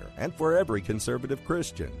election year, and for every conservative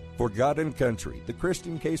Christian. For God and Country, The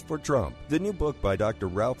Christian Case for Trump, the new book by Dr.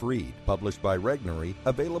 Ralph Reed, published by Regnery,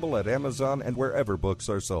 available at Amazon and wherever books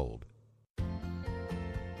are sold.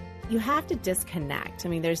 You have to disconnect. I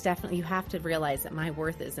mean, you have to realize that my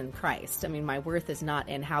worth is in Christ. I mean, my worth is not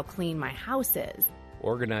in how clean my house is.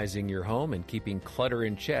 Organizing your home and keeping clutter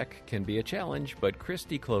in check can be a challenge, but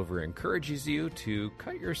Christy Clover encourages you to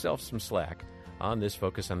cut yourself some slack on this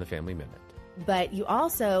Focus on the Family Minute. But you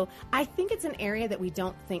also, I think it's an area that we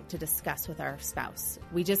don't think to discuss with our spouse.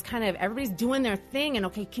 We just kind of, everybody's doing their thing and,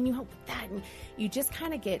 okay, can you help with that? And you just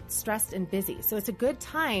kind of get stressed and busy. So it's a good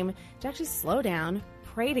time to actually slow down,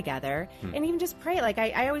 pray together, and even just pray. Like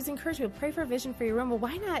I always encourage people, pray for a vision for your room. Well,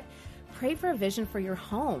 why not pray for a vision for your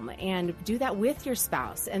home and do that with your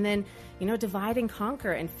spouse? And then, divide and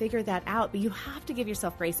conquer and figure that out. But you have to give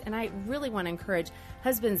yourself grace. And I really want to encourage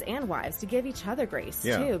husbands and wives to give each other grace,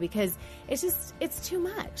 too, because it's too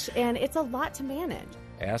much and it's a lot to manage.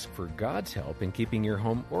 Ask for God's help in keeping your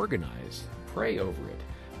home organized. Pray over it.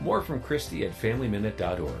 More from Christy at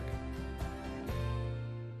FamilyMinute.org.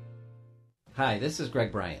 Hi, this is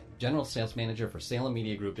Greg Bryant, General Sales Manager for Salem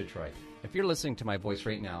Media Group Detroit. If you're listening to my voice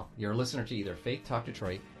right now, you're a listener to either Faith Talk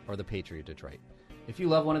Detroit or The Patriot Detroit. If you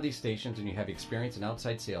love one of these stations and you have experience in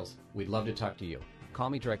outside sales, we'd love to talk to you.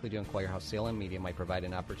 Call me directly to inquire how Salem Media might provide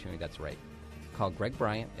an opportunity that's right. Call Greg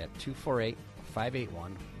Bryant at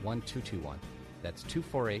 248-581-1221. That's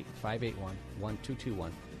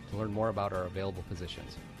 248-581-1221 to learn more about our available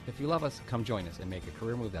positions. If you love us, come join us and make a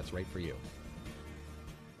career move that's right for you.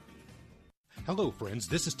 Hello, friends.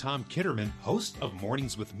 This is Tom Kitterman, host of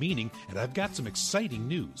Mornings with Meaning, and I've got some exciting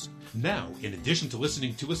news. Now, in addition to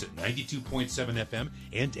listening to us at 92.7 FM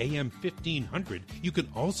and AM 1500, you can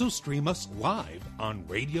also stream us live on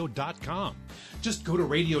radio.com. Just go to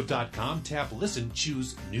radio.com, tap Listen,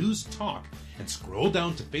 choose News Talk, and scroll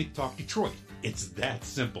down to Faith Talk Detroit. It's that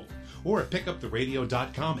simple. Or pick up the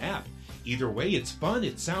radio.com app. Either way, it's fun,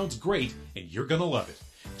 it sounds great, and you're going to love it.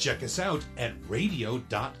 Check us out at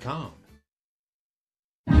radio.com.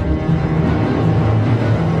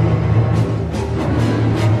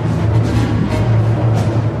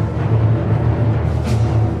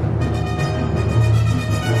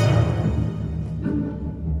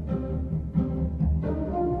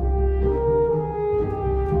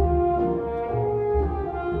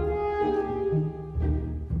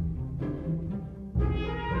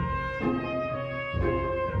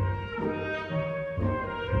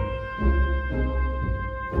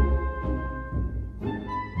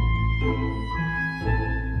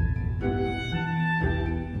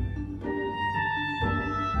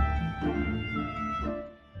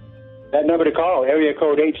 That number to call, area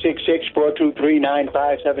code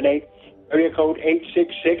 866-423-9578. Area code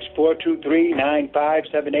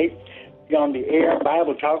 866-423-9578. Be on the air,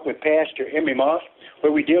 Bible Talk with Pastor Emery Moss,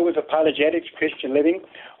 where we deal with apologetics, Christian living,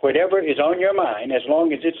 whatever is on your mind, as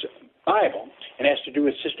long as it's Bible and has to do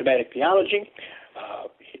with systematic theology,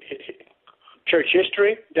 church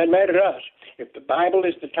history, doesn't matter to us. If the Bible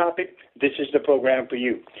is the topic, this is the program for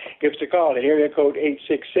you. Give us a call at area code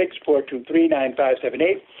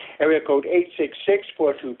 866-423-9578, area code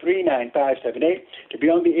 866-423-9578 to be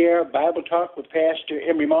on the air, Bible Talk with Pastor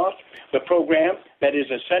Emery Moss, the program that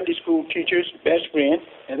is a Sunday school teacher's best friend,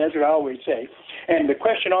 and that's what I always say. And the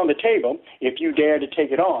question on the table, if you dare to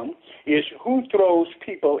take it on, is who throws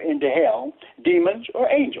people into hell, demons or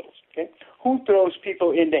angels? Okay? Who throws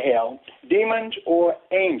people into hell, demons or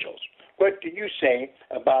angels? What do you say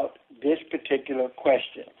about this particular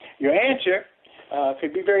question? Your answer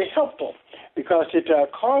could be very helpful because it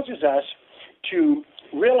causes us to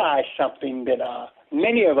realize something that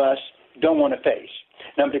many of us don't want to face.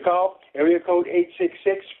 Number to call, area code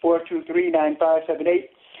 866-423-9578,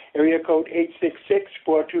 area code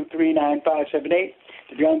 866-423-9578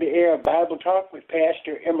 to be on the air of Bible Talk with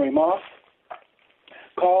Pastor Emery Moss.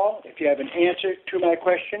 Call if you have an answer to my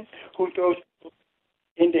question, who throws people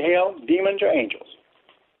into hell, demons or angels?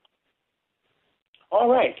 All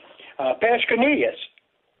right. Pastor Cornelius.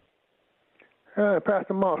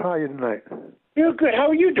 Pastor Moss, how are you tonight? You're good. How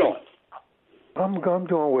are you doing? I'm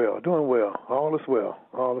doing well. All is well.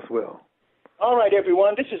 All right,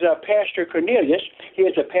 everyone. This is Pastor Cornelius. He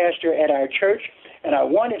is a pastor at our church, and I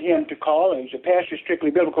wanted him to call. He's a pastor of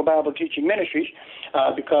Strictly Biblical Bible Teaching Ministries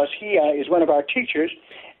because he is one of our teachers,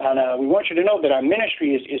 and we want you to know that our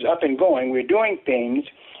ministry is up and going. We're doing things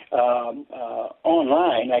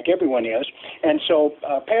online like everyone is. And so,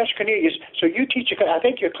 Pastor Cornelius, so you teach, I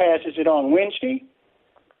think your class, is it on Wednesday?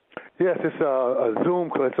 Yes, it's a Zoom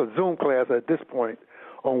class. It's a Zoom class at this point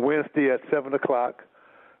on Wednesday at 7 o'clock.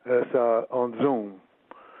 It's on Zoom.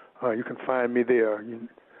 You can find me there. You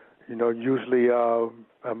know, usually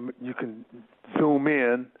you can Zoom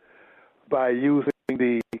in by using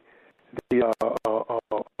the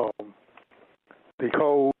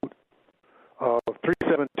code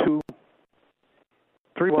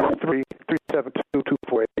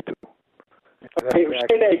 372-313-372-2482. Okay,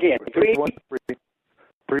 say that again.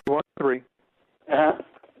 313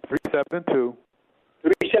 372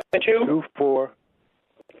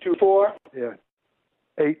 24 yeah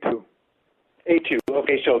 82.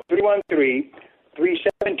 Okay, so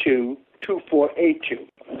 313-372-2482.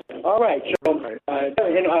 All right. So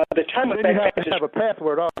the time of then you have to have a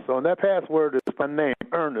password also, and that password is my name,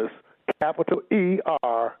 Ernest, capital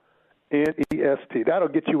ERNEST. That'll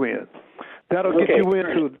get you in. That'll get you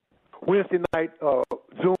into Wednesday night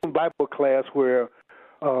Zoom Bible class where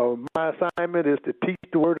my assignment is to teach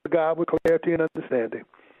the Word of God with clarity and understanding,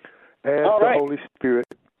 as the Holy Spirit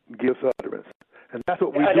gives utterance. And that's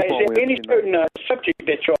what we do on Wednesday night. Is there any certain subject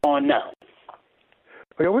that you're on now?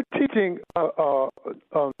 Yeah, we're teaching on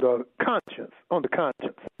the conscience.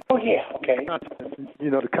 Oh, yeah, okay. You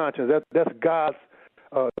know, the conscience. That's God's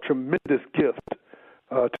tremendous gift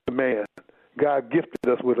to man. God gifted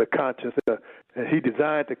us with a conscience, and He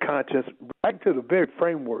designed the conscience right into the very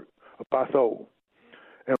framework of our soul.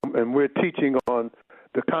 And we're teaching on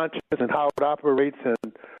the conscience and how it operates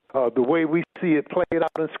and the way we see it played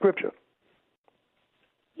out in Scripture.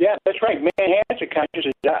 Yeah, that's right. Man has a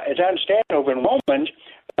conscience. As I understand over in Romans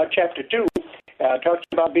chapter 2, talks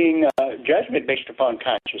about being judgment based upon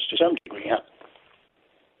conscience to some degree, huh?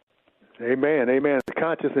 Amen. The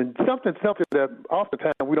conscience, and something that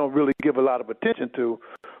oftentimes we don't really give a lot of attention to,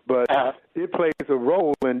 but it plays a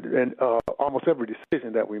role in almost every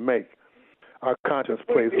decision that we make. Our conscience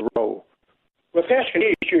plays a role. Well, Pastor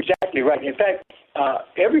Cornelius, you're exactly right. In fact,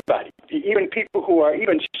 everybody, even people who are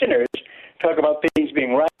even sinners, talk about things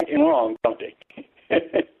being right and wrong, don't they?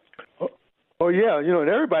 Oh yeah, you know, and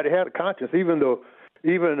everybody had a conscience. Even the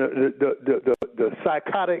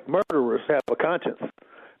psychotic murderers have a conscience.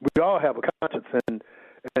 We all have a conscience,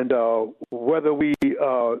 and whether we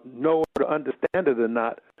know or understand it or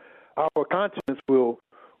not, our conscience will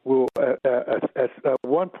at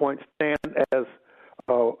one point stand as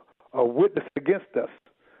a witness against us,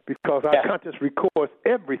 because our conscience records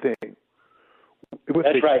everything.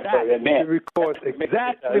 That's right, man. It records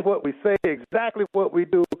exactly what we say, exactly what we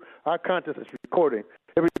do. Our conscience is recording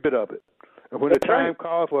every bit of it. And when the time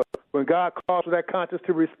calls, when God calls for that conscience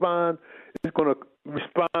to respond, it's going to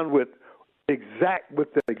respond with the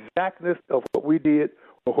exactness of what we did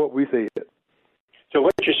or what we said. So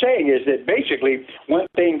what you're saying is that basically one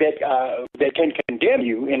thing that can condemn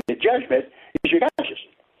you in the judgment is your conscience.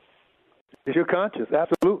 It's your conscience.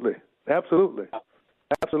 Absolutely. Absolutely.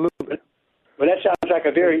 Absolutely. Well, that sounds like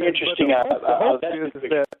a very interesting lesson.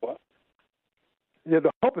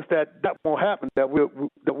 The hope is that won't happen, that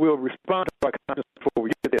we'll respond to our conscience before we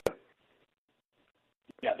get there.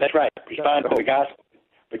 Yeah, that's right. Respond to the gospel.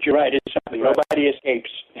 But you're right, it's something. Nobody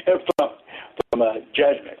escapes from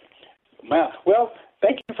judgment. Well,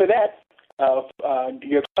 thank you for that,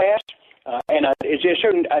 your class. And is there a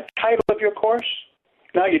certain title of your course?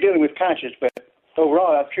 Now you're dealing with conscience, but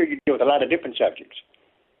overall, I'm sure you deal with a lot of different subjects.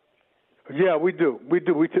 Yeah, we do. We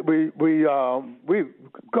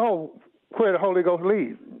go where the Holy Ghost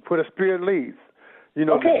leads, where the Spirit leads. You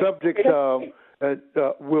know, the subjects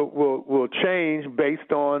will change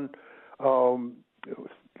based on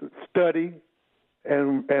study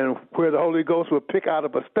and where the Holy Ghost will pick out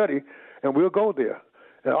of a study, and we'll go there.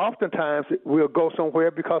 And oftentimes we'll go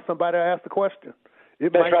somewhere because somebody asked the question.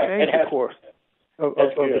 It might change the course of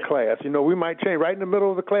the class. You know, we might change right in the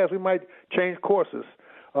middle of the class. We might change courses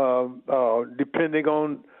depending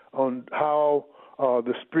on how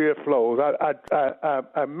the Spirit flows.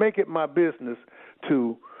 I make it my business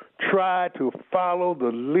to try to follow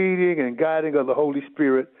the leading and guiding of the Holy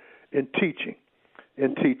Spirit in teaching.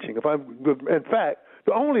 In fact,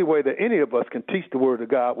 the only way that any of us can teach the Word of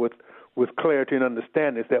God with clarity and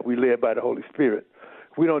understanding is that we led by the Holy Spirit.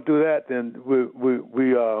 If we don't do that, then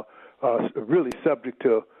we are really subject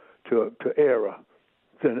to error,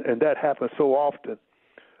 and that happens so often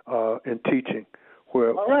in teaching,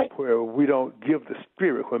 where we don't give the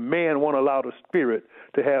Spirit. When man won't allow the Spirit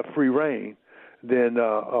to have free reign, then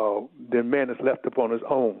man is left upon his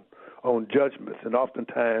own judgments, and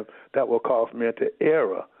oftentimes that will cause man to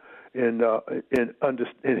err in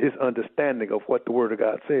his understanding of what the Word of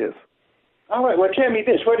God says. All right. Well, tell me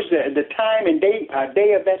this: what is the time and day of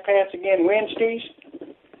that class again? Wednesdays.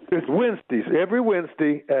 It's Wednesdays. Every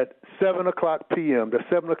Wednesday at 7:00 p.m. That's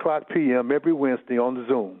 7:00 p.m. every Wednesday on the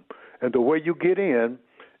Zoom. And the way you get in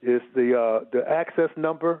is the access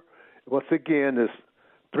number. Once again, is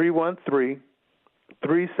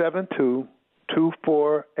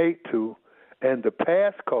 313-372-2482, and the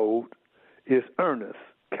passcode is Ernest,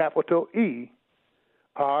 capital E,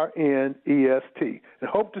 R-N-E-S-T. And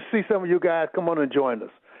hope to see some of you guys come on and join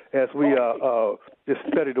us as we just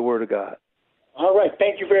study the Word of God. All right.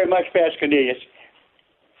 Thank you very much, Pastor Cornelius.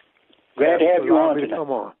 Glad to have you on tonight. Come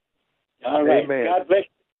on. All right. Amen. God bless you.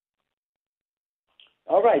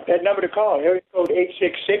 All right. That number to call, area code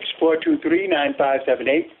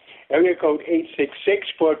 866-423-9578. Area code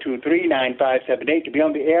 866-423-9578 to be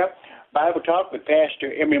on the air. Bible Talk with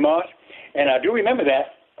Pastor Emery Moss. And I do remember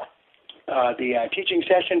that. The teaching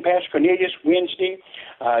session, Pastor Cornelius, Wednesday.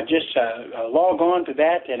 Just log on to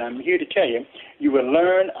that, and I'm here to tell you, you will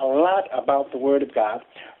learn a lot about the Word of God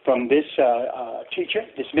from this teacher,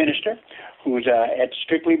 this minister, who's at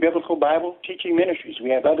Strictly Biblical Bible Teaching Ministries. We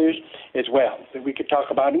have others as well that we could talk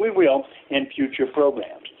about, and we will in future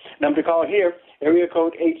programs. Number to call here, area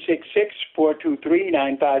code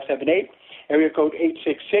 866-423-9578. Area code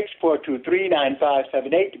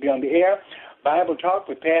 866-423-9578 to be on the air. Bible Talk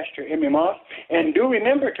with Pastor Emery Moss. And do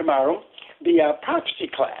remember tomorrow the prophecy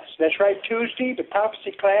class. That's right, Tuesday, the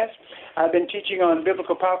prophecy class. I've been teaching on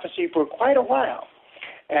biblical prophecy for quite a while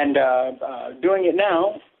and doing it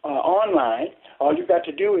now online. All you've got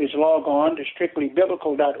to do is log on to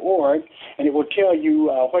strictlybiblical.org, and it will tell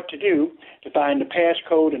you what to do to find the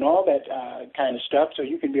passcode and all that kind of stuff so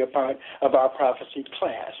you can be a part of our prophecy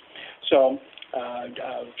class. So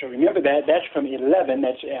remember that. That's from 11.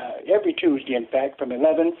 That's every Tuesday, in fact, from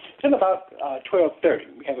 11 till about 12:30.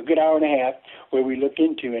 We have a good hour and a half where we look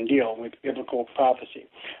into and deal with biblical prophecy.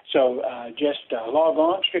 So just log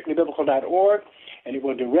on, strictlybiblical.org, and it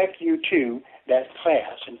will direct you to that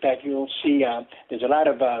class. In fact, you'll see there's a lot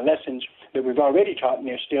of lessons that we've already taught, and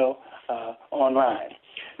they're still online.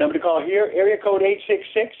 Number to call here, area code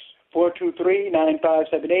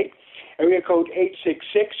 866-423-9578. Area code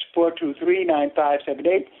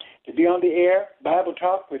 866-423-9578 to be on the air. Bible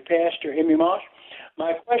Talk with Pastor Emery Moss.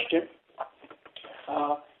 My question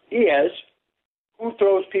is, who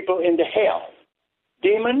throws people into hell,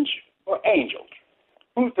 demons or angels?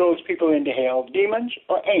 Who throws people into hell, demons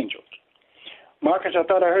or angels? Marcus, I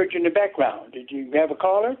thought I heard you in the background. Did you have a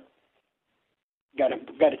caller? Got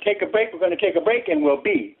to take a break. We're going to take a break, and we'll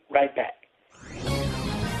be right back.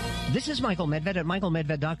 This is Michael Medved at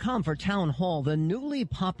michaelmedved.com for Town Hall. The newly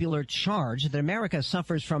popular charge that America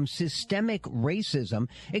suffers from systemic racism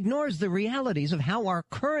ignores the realities of how our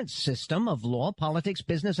current system of law, politics,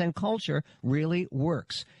 business, and culture really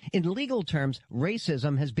works. In legal terms,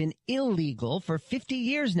 racism has been illegal for 50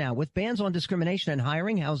 years now, with bans on discrimination in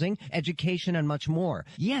hiring, housing, education, and much more.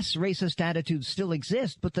 Yes, racist attitudes still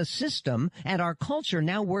exist, but the system and our culture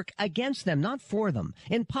now work against them, not for them.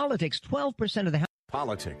 In politics, 12% of the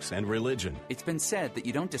Politics and religion. It's been said that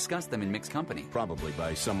you don't discuss them in mixed company. Probably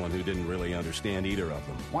by someone who didn't really understand either of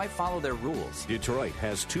them. Why follow their rules? Detroit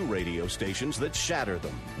has 2 radio stations that shatter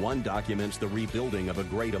them. One documents the rebuilding of a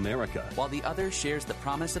great America, while the other shares the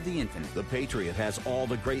promise of the infinite. The Patriot has all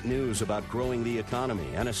the great news about growing the economy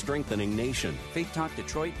and a strengthening nation. Faith Talk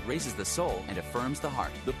Detroit raises the soul and affirms the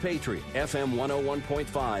heart. The Patriot, FM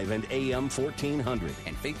 101.5 and AM 1400.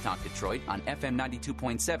 And Faith Talk Detroit on FM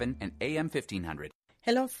 92.7 and AM 1500.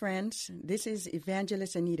 Hello, friends. This is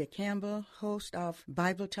Evangelist Anita Campbell, host of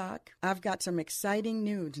Bible Talk. I've got some exciting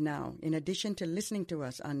news now. In addition to listening to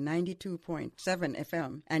us on 92.7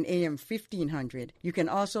 FM and AM 1500, you can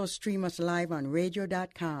also stream us live on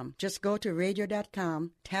radio.com. Just go to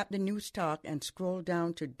radio.com, tap the News Talk, and scroll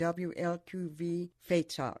down to WLQV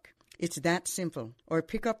Faith Talk. It's that simple. Or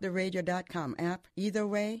pick up the radio.com app. Either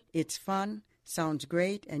way, it's fun, sounds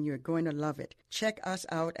great, and you're going to love it. Check us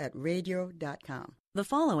out at radio.com. The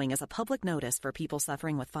following is a public notice for people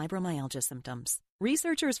suffering with fibromyalgia symptoms.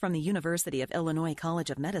 Researchers from the University of Illinois College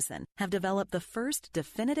of Medicine have developed the first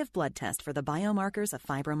definitive blood test for the biomarkers of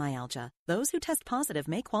fibromyalgia. Those who test positive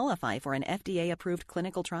may qualify for an FDA-approved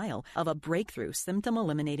clinical trial of a breakthrough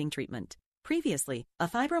symptom-eliminating treatment. Previously, a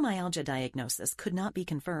fibromyalgia diagnosis could not be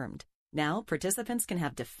confirmed. Now, participants can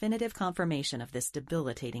have definitive confirmation of this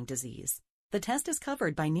debilitating disease. The test is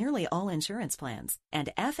covered by nearly all insurance plans, and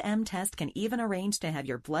FM Test can even arrange to have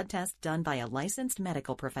your blood test done by a licensed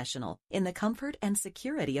medical professional in the comfort and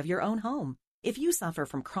security of your own home. If you suffer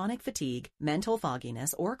from chronic fatigue, mental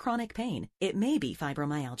fogginess, or chronic pain, it may be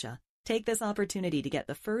fibromyalgia. Take this opportunity to get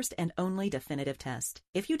the first and only definitive test.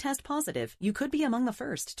 If you test positive, you could be among the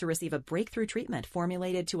first to receive a breakthrough treatment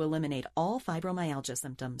formulated to eliminate all fibromyalgia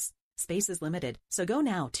symptoms. Space is limited, so go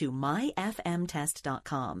now to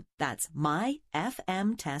myfmtest.com. That's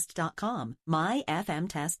myfmtest.com.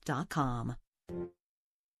 myfmtest.com.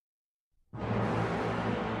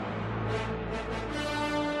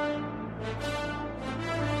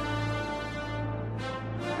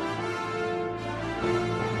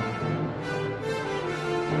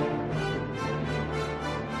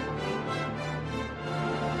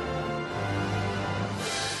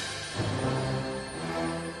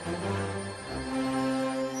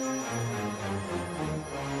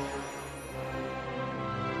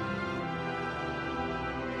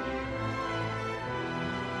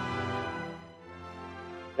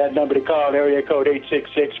 That number to call, area code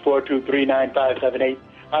 866-423-9578.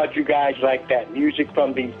 How'd you guys like that? Music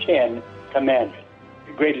from the 10 Commandments,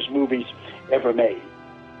 the greatest movies ever made.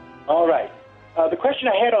 All right. The question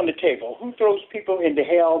I had on the table, who throws people into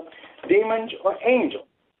hell, demons or angels?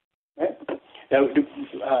 Now, do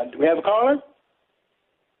we have a caller?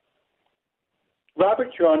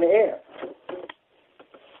 Robert, you're on the air.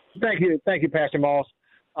 Thank you, Pastor Moss.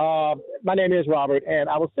 My name is Robert, and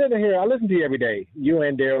I was sitting here. I listen to you every day. You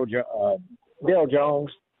and Daryl Jones,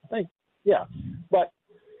 I think, yeah. But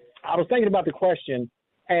I was thinking about the question,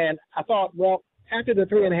 and I thought, well, after the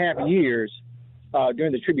 3.5 years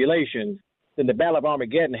during the tribulation, then the Battle of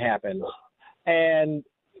Armageddon happens, and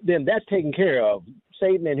then that's taken care of.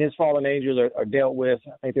 Satan and his fallen angels are dealt with.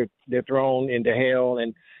 I think they're thrown into hell,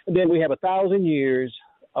 and then we have 1,000 years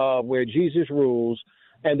where Jesus rules,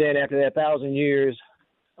 and then after that 1,000 years,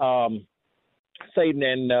 Satan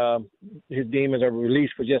and his demons are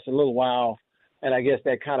released for just a little while, and I guess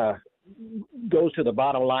that kind of goes to the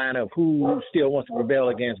bottom line of who still wants to rebel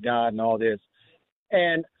against God and all this.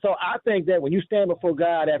 And so I think that when you stand before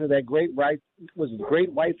God after that great white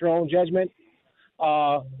throne judgment,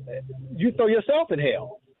 you throw yourself in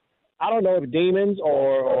hell. I don't know if demons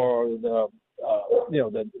or the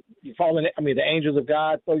the angels of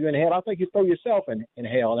God throw you in hell. I think you throw yourself in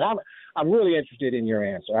hell. And I'm really interested in your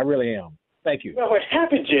answer. I really am. Thank you. Well, what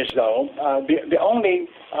happens is, though, the only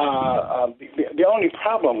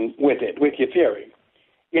problem with your theory,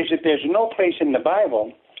 is that there's no place in the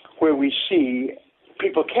Bible where we see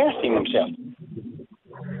people casting themselves.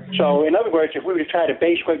 So, in other words, if we were to try to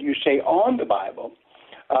base what you say on the Bible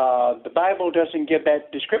doesn't give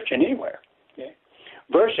that description anywhere. Okay?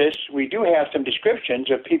 Versus, we do have some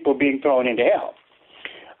descriptions of people being thrown into hell.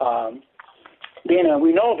 Then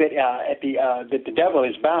we know that that the devil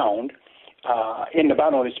is bound in the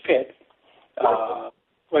bottomless pit for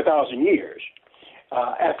 1,000 years.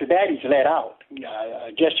 After that, he's let out.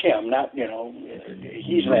 Just him, not,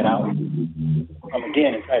 he's let out. Come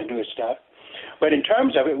again and try to do his stuff. But in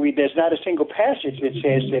terms of it, there's not a single passage that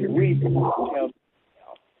says that we tell.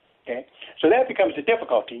 Okay, so that becomes the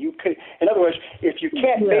difficulty. In other words, if you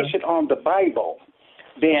can't base it on the Bible,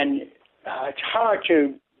 then it's hard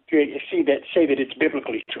to say that it's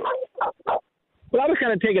biblically true. Well, I was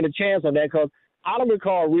kind of taking a chance on that because I don't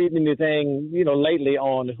recall reading anything, lately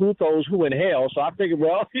on who throws who in hell. So I figured,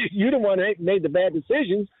 well, you're the one that made the bad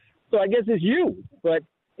decisions, so I guess it's you. But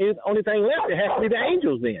the only thing left, it has to be the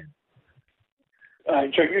angels then.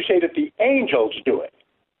 So you say that the angels do it?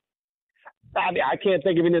 I can't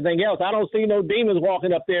think of anything else. I don't see no demons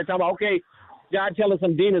walking up there talking about, okay, God telling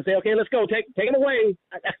some demons, say, okay, let's go, take it away.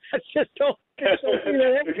 I just don't see that. So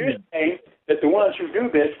you're saying that the ones who do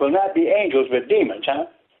this will not be angels but demons, huh?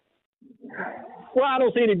 Well, I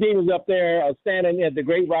don't see any demons up there standing at the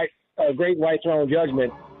great white throne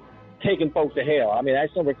judgment taking folks to hell. I mean, I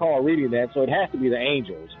just don't recall reading that, so it has to be the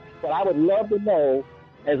angels. But I would love to know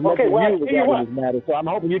as much as you regarding this matter, so I'm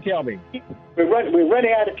hoping you tell me. We're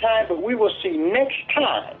running out of time, but we will see next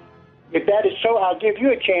time. If that is so, I'll give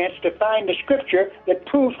you a chance to find the scripture that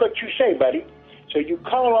proves what you say, buddy. So you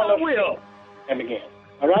call on us. I will. And again.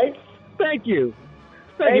 All right? Thank you.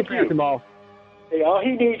 Thank you, Pastor Moss. All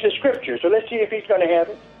he needs is scripture, so let's see if he's going to have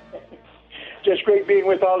it. Just great being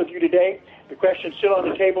with all of you today. The question's still on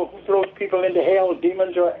the table. Who throws people into hell,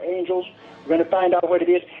 demons or angels? We're going to find out what it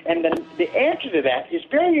is. And then the answer to that is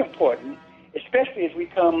very important, especially as we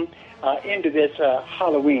come into this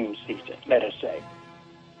Halloween season, let us say.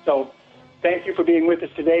 So thank you for being with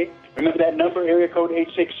us today. Remember that number, area code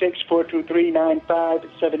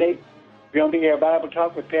 866-423-9578. Beyond the Air Bible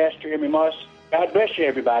Talk with Pastor Emery Moss. God bless you,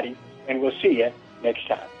 everybody, and we'll see you next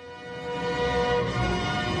time.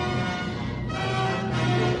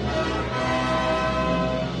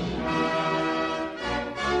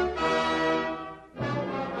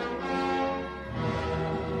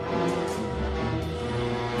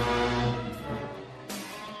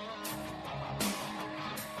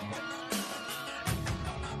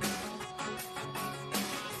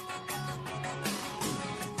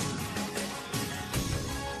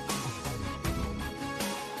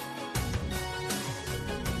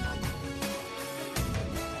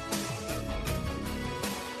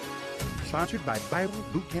 Sponsored by Bible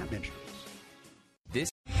Boot Camp Ministries.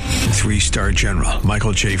 Three-star General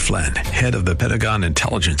Michael J. Flynn, head of the Pentagon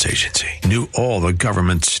Intelligence Agency, knew all the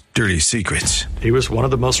government's dirty secrets. He was one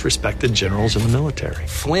of the most respected generals in the military.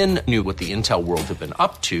 Flynn knew what the intel world had been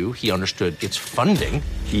up to. He understood its funding.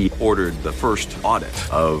 He ordered the first audit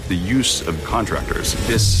of the use of contractors.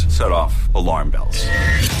 This set off alarm bells.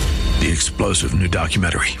 The explosive new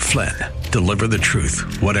documentary, Flynn, Deliver the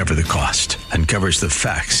Truth, Whatever the Cost, uncovers the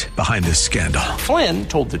facts behind this scandal. Flynn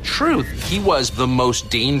told the truth. He was the most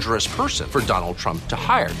dangerous person for Donald Trump to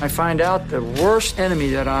hire. I find out the worst enemy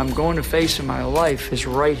that I'm going to face in my life is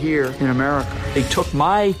right here in America. They took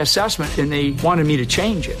my assessment and they wanted me to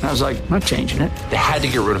change it. And I was like, I'm not changing it. They had to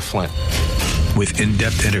get rid of Flynn. With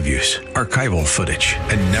in-depth interviews, archival footage,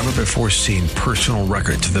 and never-before-seen personal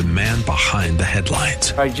records of the man behind the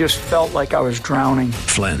headlines. I just felt like I was drowning.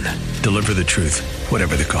 Flynn, Deliver the Truth,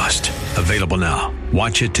 Whatever the Cost. Available now.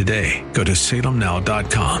 Watch it today. Go to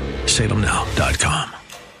salemnow.com. salemnow.com.